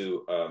you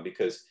to,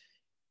 because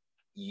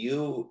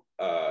you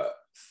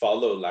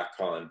follow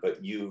Lacan,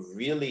 but you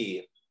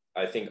really,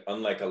 I think,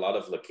 unlike a lot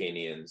of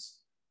Lacanians,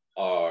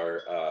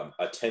 are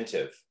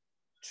attentive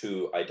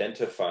to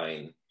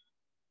identifying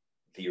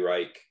the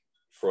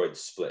Reich-Freud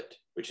split,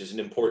 which is an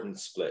important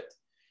split.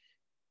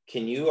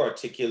 Can you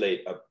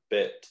articulate a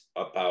bit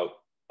about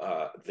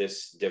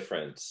this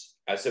difference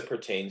as it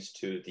pertains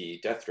to the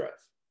death drive?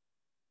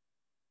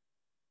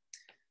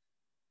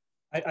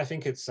 I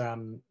think it's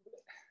an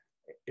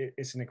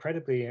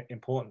incredibly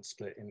important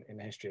split in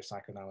the history of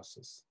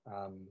psychoanalysis,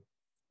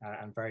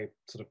 and very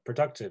sort of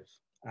productive,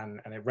 and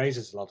it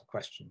raises a lot of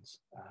questions.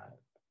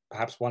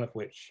 Perhaps one of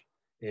which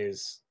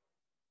is,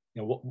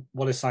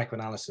 what is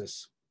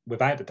psychoanalysis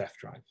without the death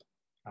drive?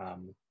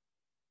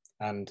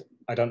 And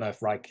I don't know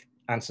if Reich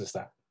answers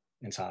that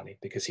entirely,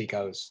 because he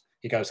goes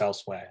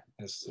elsewhere.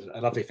 There's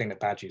a lovely thing that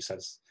Badiou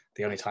says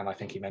the only time I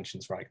think he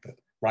mentions Reich, but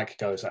Reich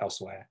goes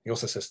elsewhere. He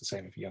also says the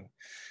same of Jung,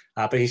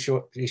 but he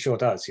sure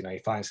does. He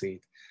finds the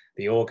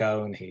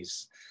orgone.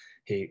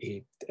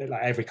 He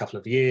like every couple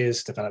of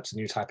years develops a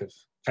new type of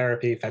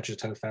therapy,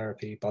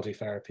 vegetotherapy, body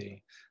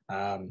therapy,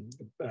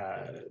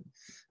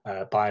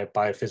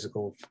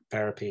 biophysical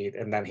therapy,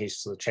 and then he's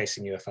sort of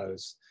chasing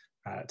UFOs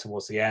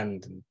towards the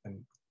end,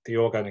 and the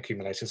orgone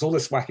accumulates. It's all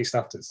this wacky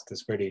stuff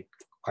that's really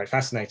quite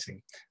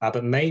fascinating.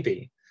 But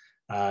maybe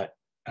that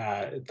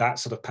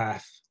sort of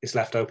path is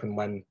left open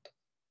when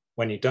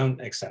you don't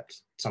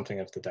accept something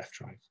of the death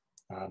drive.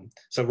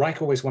 So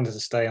Reich always wanted to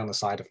stay on the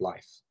side of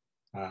life.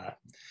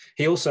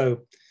 He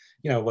also,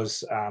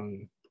 was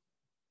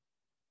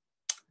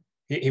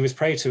he was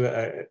prey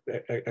to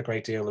a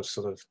great deal of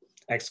sort of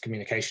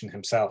excommunication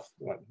himself,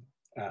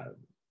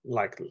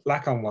 like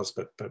Lacan was,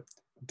 but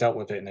dealt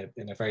with it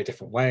in a very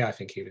different way. I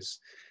think he was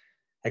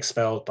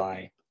expelled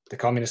by the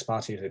Communist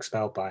Party, he was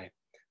expelled by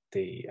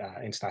the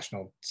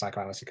International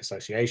Psychoanalytic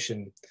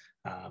Association.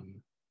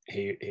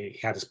 He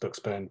had his books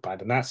burned by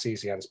the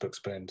Nazis. He had his books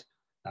burned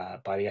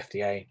by the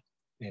FDA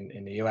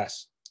in the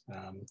US.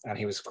 And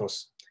he was, of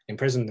course,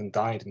 imprisoned and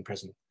died in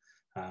prison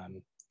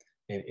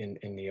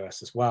in the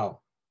US as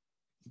well.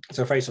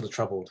 So a very sort of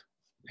troubled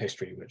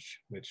history,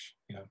 which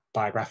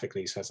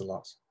biographically says a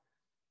lot.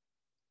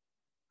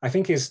 I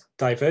think his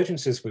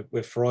divergences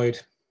with Freud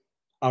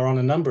are on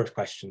a number of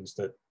questions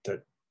that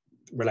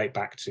relate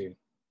back to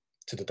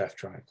the death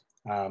drive.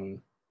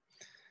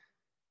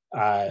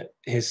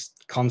 His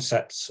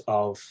concepts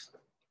of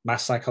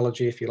mass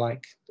psychology, if you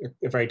like,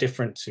 are very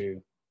different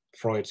to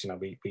Freud's.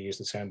 We use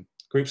the term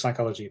group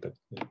psychology, but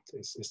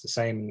it's the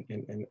same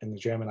in the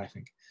German, I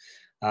think.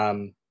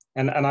 And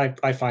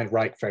I find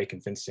Reich very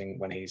convincing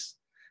when he's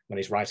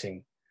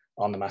writing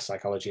on the mass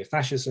psychology of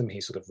fascism. He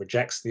sort of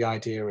rejects the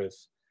idea of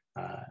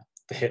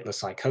the Hitler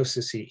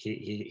psychosis.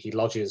 He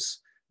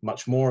lodges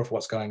much more of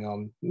what's going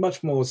on,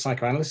 much more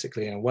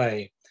psychoanalytically in a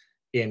way,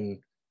 in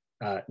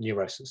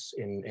neurosis,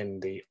 in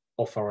the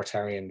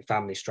authoritarian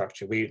family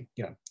structure. We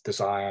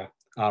desire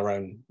our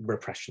own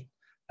repression,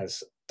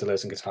 as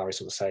Deleuze and Guattari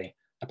sort of say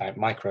about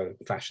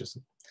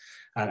micro-fascism.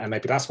 And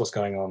maybe that's what's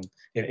going on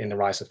in the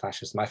rise of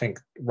fascism. I think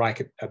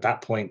Reich at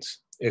that point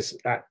is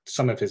at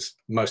some of his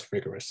most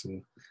rigorous.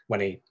 And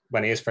when he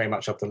is very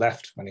much of the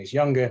left, when he's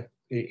younger,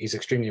 he's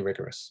extremely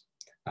rigorous,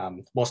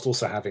 whilst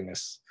also having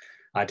this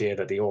idea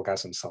that the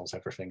orgasm solves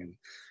everything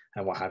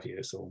and what have you.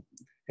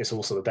 It's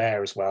all sort of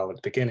there as well at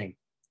the beginning.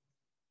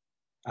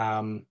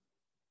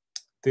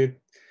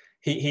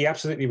 He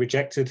absolutely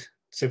rejected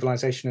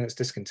civilization and its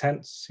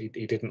discontents. He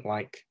didn't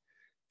like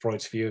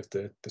Freud's view of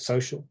the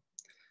social.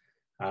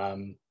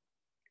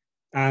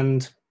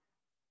 And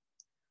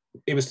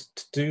it was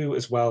to do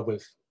as well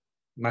with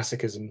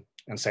masochism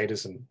and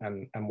sadism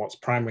and what's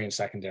primary and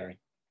secondary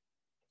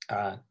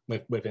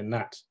within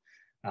that.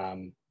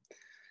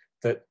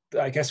 That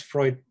I guess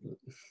Freud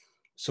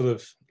sort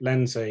of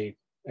lends a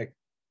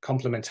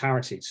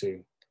complementarity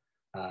to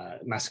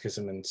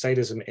masochism and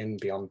sadism in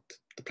Beyond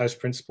the Pleasure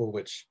Principle,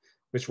 which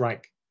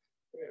Reich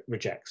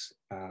rejects,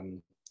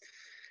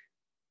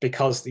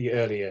 because the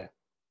earlier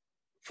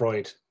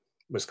Freud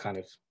was kind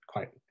of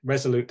quite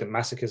resolute that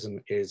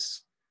masochism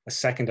is a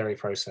secondary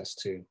process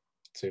to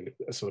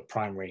a sort of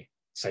primary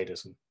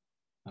sadism,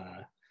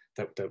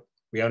 that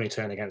we only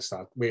turn against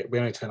we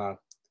only turn our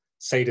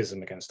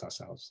sadism against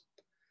ourselves.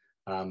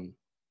 And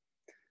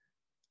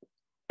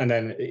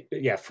then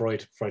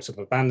Freud sort of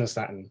abandons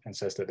that and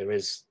says that there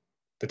is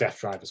the death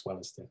drive as well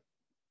as the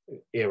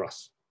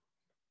eros.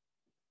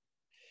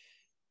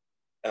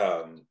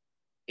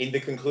 In the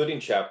concluding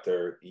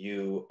chapter,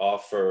 you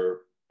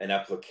offer an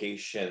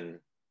application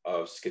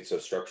of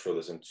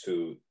schizostructuralism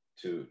to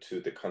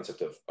the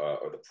concept of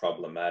or the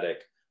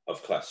problematic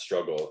of class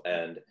struggle,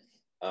 and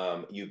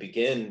you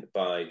begin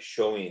by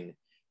showing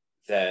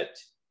that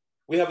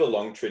we have a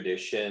long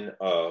tradition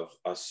of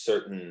a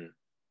certain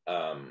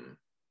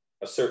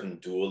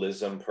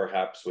dualism,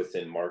 perhaps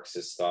within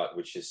Marxist thought,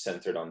 which is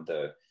centered on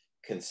the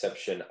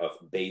conception of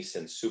base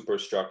and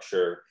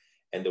superstructure,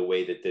 and the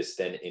way that this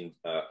then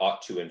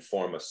ought to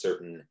inform a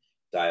certain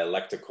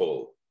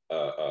dialectical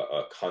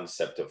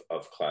concept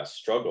of class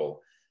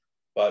struggle.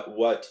 But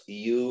what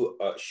you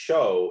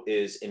show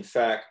is, in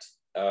fact,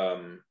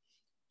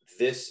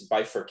 this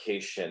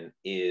bifurcation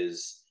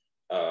is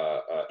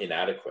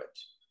inadequate.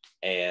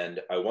 And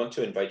I want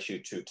to invite you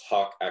to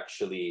talk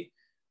actually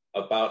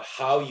about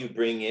how you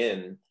bring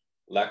in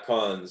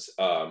Lacan's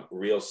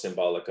real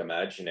symbolic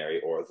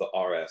imaginary, or the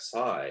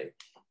RSI,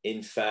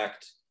 in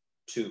fact,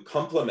 to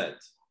complement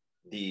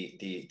the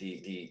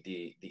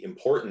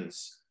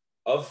importance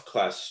of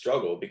class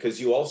struggle, because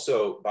you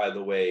also, by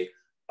the way,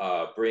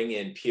 bring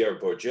in Pierre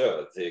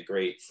Bourdieu, the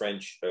great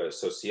French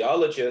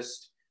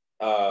sociologist,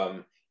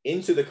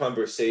 into the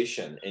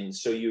conversation. And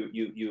so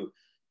you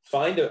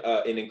find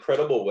an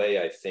incredible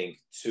way, I think,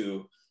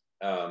 to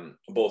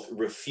both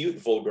refute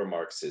vulgar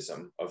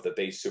Marxism of the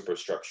base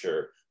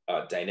superstructure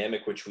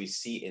dynamic, which we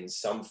see in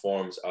some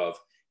forms of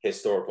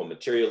historical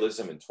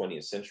materialism and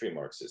 20th century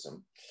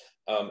Marxism.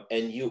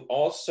 And you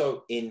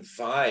also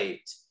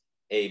invite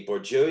a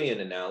Bourdieuian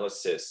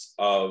analysis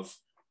of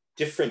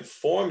different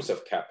forms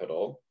of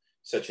capital,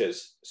 such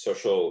as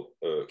social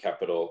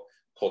capital,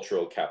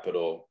 cultural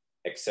capital,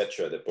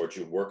 etc., that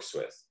Bourdieu works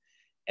with.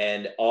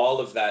 And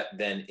all of that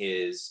then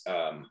is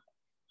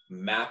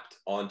mapped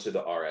onto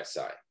the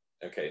RSI.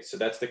 Okay, so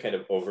that's the kind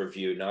of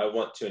overview. Now I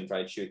want to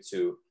invite you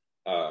to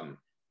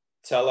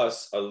tell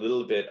us a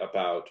little bit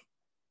about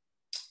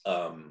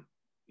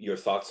your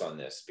thoughts on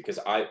this, because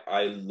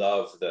I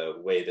love the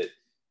way that,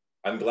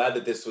 I'm glad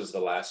that this was the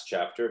last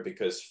chapter,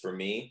 because for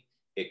me,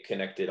 it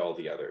connected all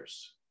the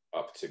others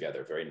up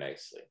together very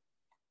nicely.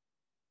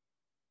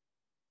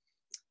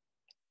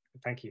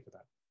 Thank you for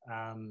that.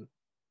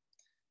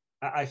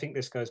 I think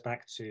this goes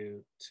back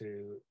to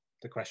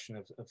the question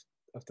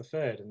of the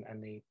third,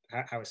 and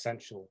how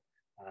essential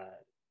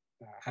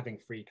having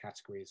three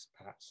categories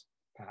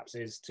perhaps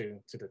is to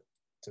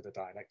the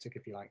dialectic,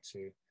 if you like,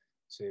 to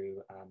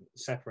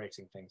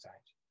separating things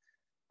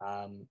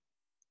out.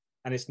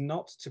 And it's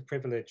not to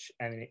privilege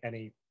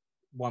any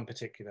one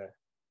particular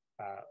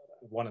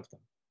one of them.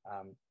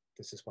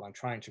 This is what I'm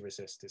trying to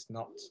resist. It's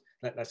not,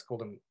 let's call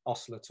them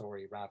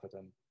oscillatory rather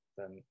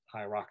than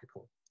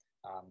hierarchical.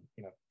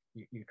 You know,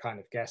 you kind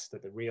of guess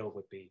that the real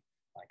would be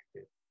like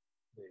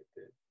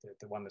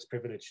the one that's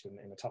privileged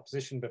in the top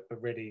position, but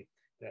really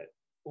that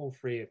all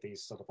three of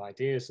these sort of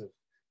ideas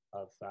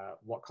of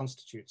what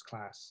constitutes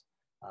class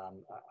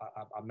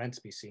are meant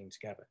to be seen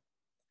together.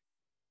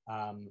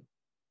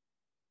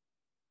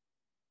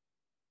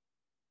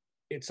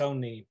 It's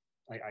only,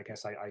 I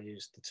guess I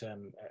used the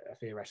term a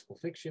theoretical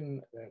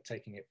fiction,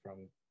 taking it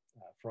from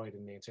Freud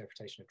and the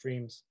interpretation of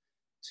dreams,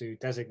 to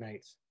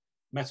designate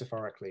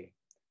metaphorically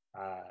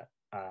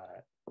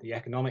the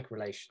economic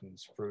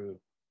relations through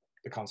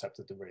the concept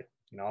of the real.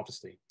 You know,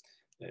 obviously,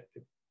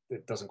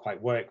 it doesn't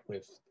quite work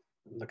with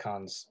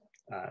Lacan's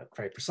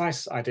very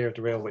precise idea of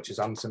the real, which is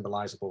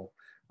unsymbolizable,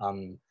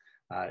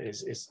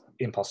 is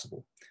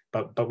impossible.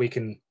 But we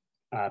can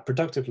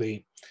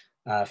productively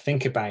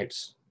think about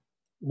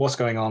what's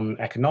going on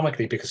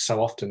economically, because so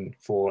often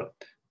for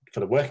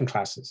the working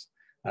classes,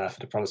 for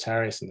the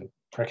proletariat and the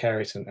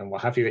precariat and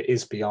what have you, it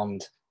is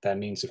beyond their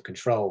means of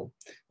control,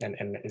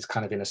 and is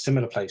kind of in a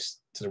similar place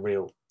to the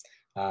real.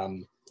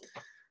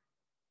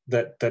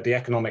 That the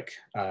economic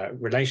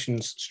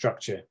relations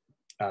structure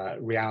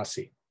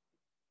reality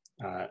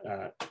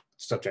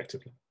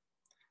subjectively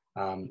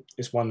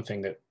is one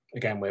thing that,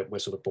 again, we're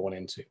sort of born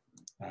into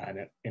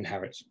and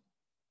inherit.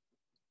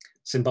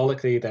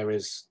 Symbolically, there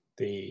is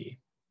the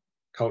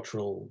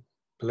cultural,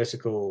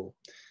 political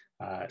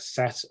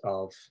set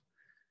of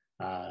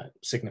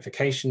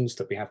significations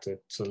that we have to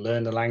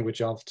learn the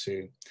language of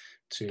to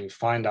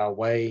find our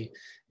way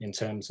in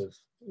terms of,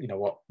 you know,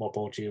 what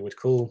Bourdieu would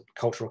call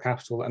cultural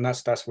capital, and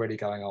that's really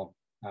going on.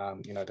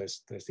 You know,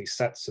 there's these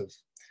sets of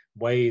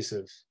ways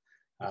of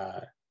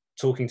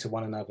talking to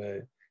one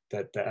another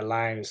that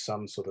allows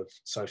some sort of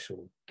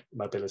social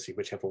mobility,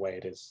 whichever way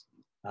it is.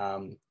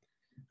 And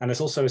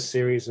there's also a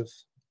series of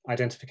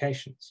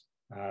identifications,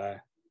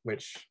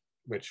 which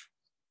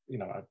you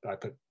know, I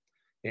put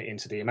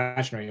into the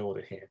imaginary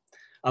order here.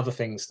 Other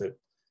things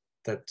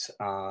that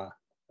are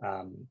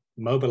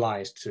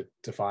mobilized to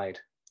divide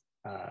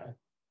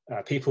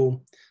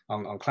people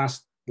on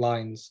class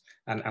lines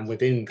and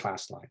within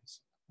class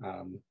lines.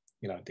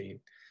 You know,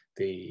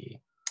 the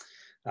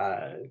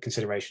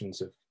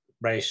considerations of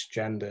race,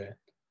 gender,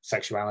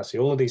 sexuality,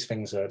 all of these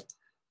things are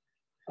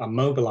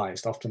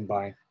mobilized often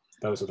by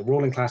those of the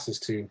ruling classes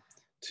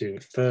to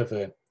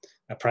further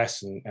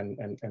oppress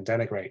and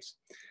denigrate.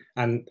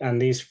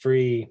 And these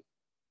three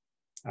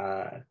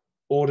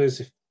orders,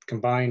 if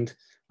combined,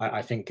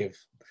 I think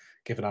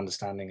give an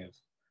understanding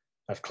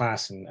of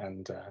class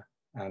and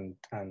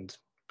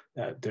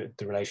the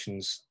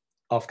relations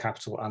of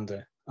capital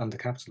under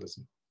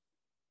capitalism.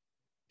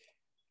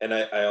 And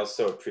I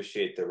also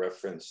appreciate the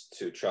reference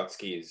to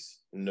Trotsky's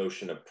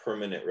notion of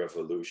permanent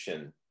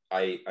revolution.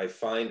 I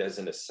find, as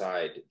an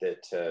aside,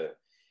 that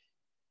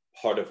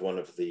part of one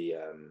of the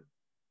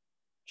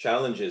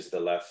challenges the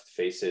left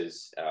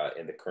faces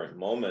in the current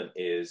moment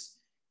is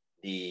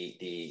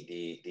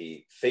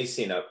the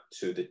facing up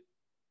to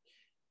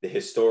the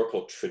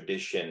historical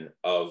tradition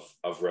of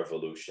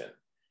revolution,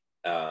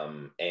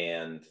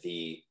 and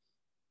the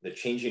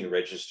changing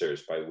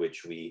registers by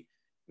which we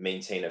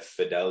maintain a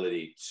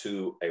fidelity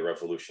to a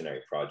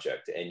revolutionary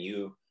project. And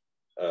you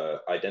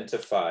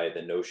identify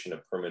the notion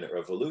of permanent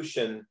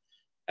revolution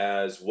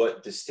as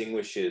what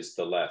distinguishes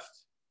the left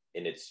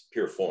in its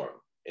pure form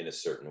in a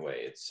certain way.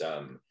 It's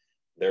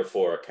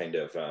therefore a kind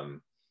of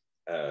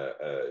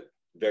a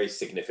very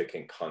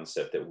significant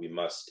concept that we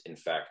must in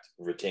fact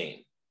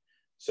retain.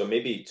 So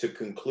maybe to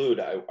conclude,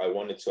 I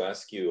wanted to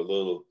ask you a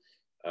little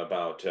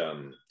about,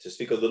 to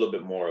speak a little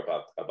bit more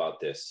about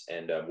this,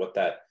 and what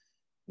that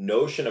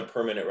notion of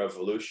permanent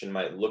revolution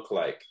might look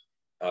like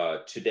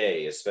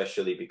today,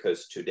 especially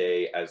because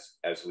today,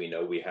 as we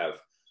know, we have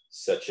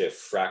such a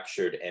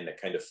fractured and a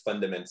kind of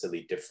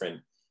fundamentally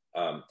different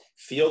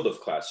field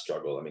of class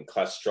struggle. I mean,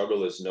 class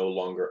struggle is no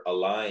longer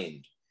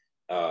aligned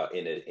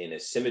in a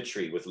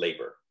symmetry with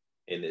labor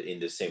in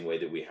the same way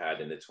that we had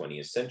in the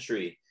 20th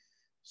century.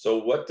 So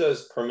what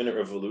does permanent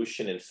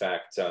revolution, in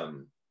fact,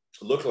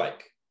 look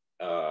like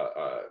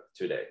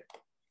today?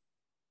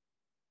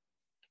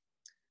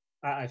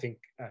 I think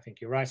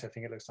you're right. I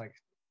think it looks like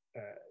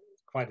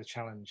quite a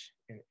challenge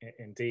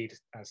indeed,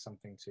 as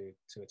something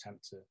to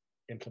attempt to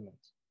implement.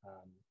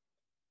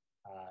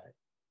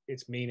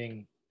 Its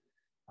meaning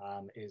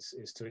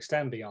is to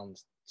extend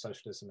beyond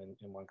socialism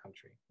in one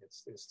country.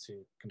 It's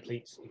to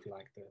complete, if you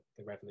like,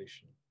 the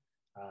revolution.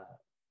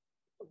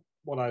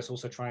 What I was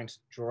also trying to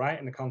draw out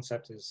in the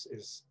concept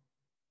is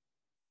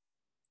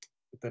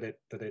that it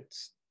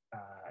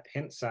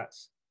hints at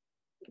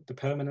the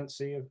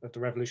permanency of the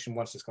revolution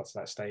once it's got to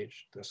that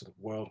stage, the sort of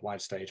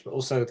worldwide stage, but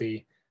also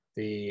the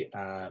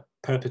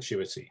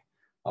perpetuity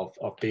of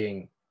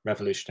being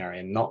revolutionary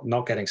and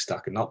not getting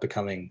stuck and not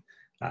becoming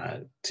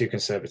too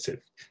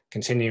conservative,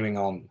 continuing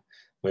on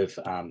with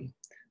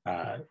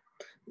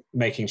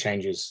making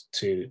changes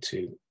to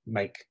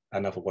make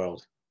another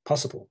world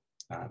possible,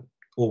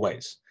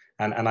 always.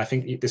 And I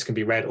think this can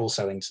be read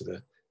also into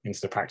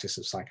the practice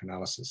of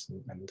psychoanalysis,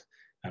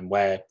 and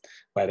where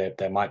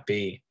there might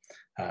be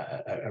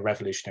a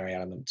revolutionary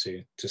element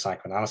to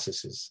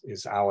psychoanalysis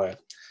is our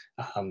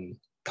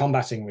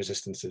combating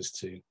resistances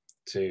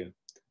to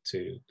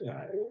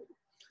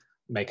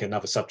make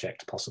another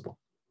subject possible.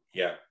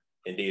 Yeah,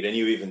 indeed. And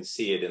you even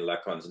see it in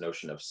Lacan's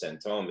notion of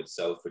symptôme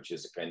itself, which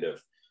is a kind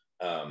of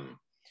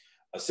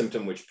a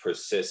symptom which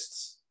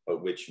persists,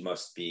 but which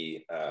must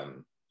be a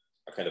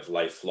kind of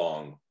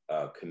lifelong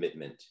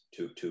commitment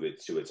to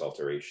its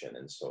alteration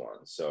and so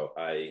on. So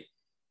I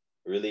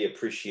really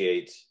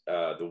appreciate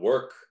the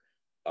work,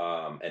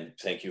 and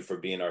thank you for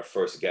being our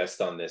first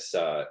guest on this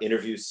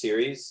interview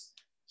series.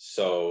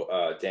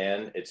 So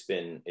Dan, it's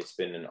been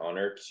an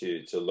honor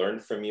to learn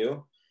from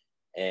you.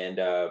 And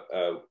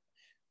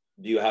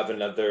do you have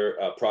another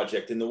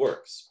project in the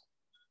works?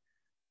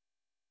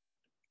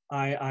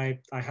 I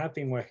have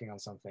been working on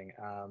something.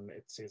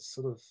 It's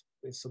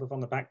sort of on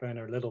the back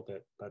burner a little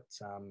bit, but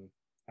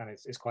and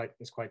it's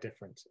quite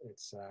different.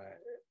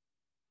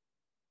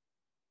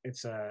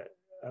 It's a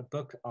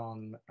book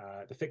on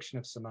the fiction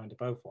of Simone de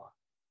Beauvoir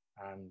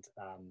and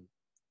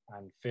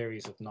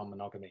theories of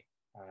non-monogamy.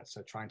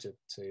 So trying to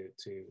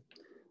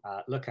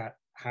look at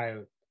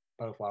how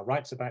Beauvoir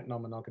writes about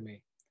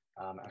non-monogamy,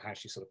 and how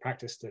she sort of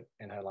practiced it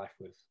in her life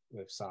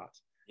with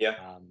Sartre.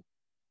 Yeah.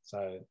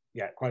 So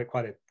yeah, quite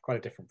a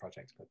different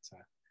project,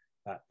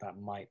 but that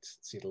might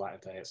see the light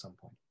of day at some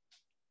point.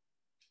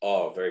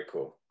 Oh, very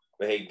cool.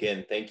 But hey,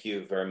 again, thank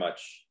you very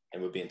much,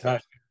 and we'll be in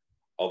touch.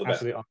 All the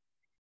best. Absolutely.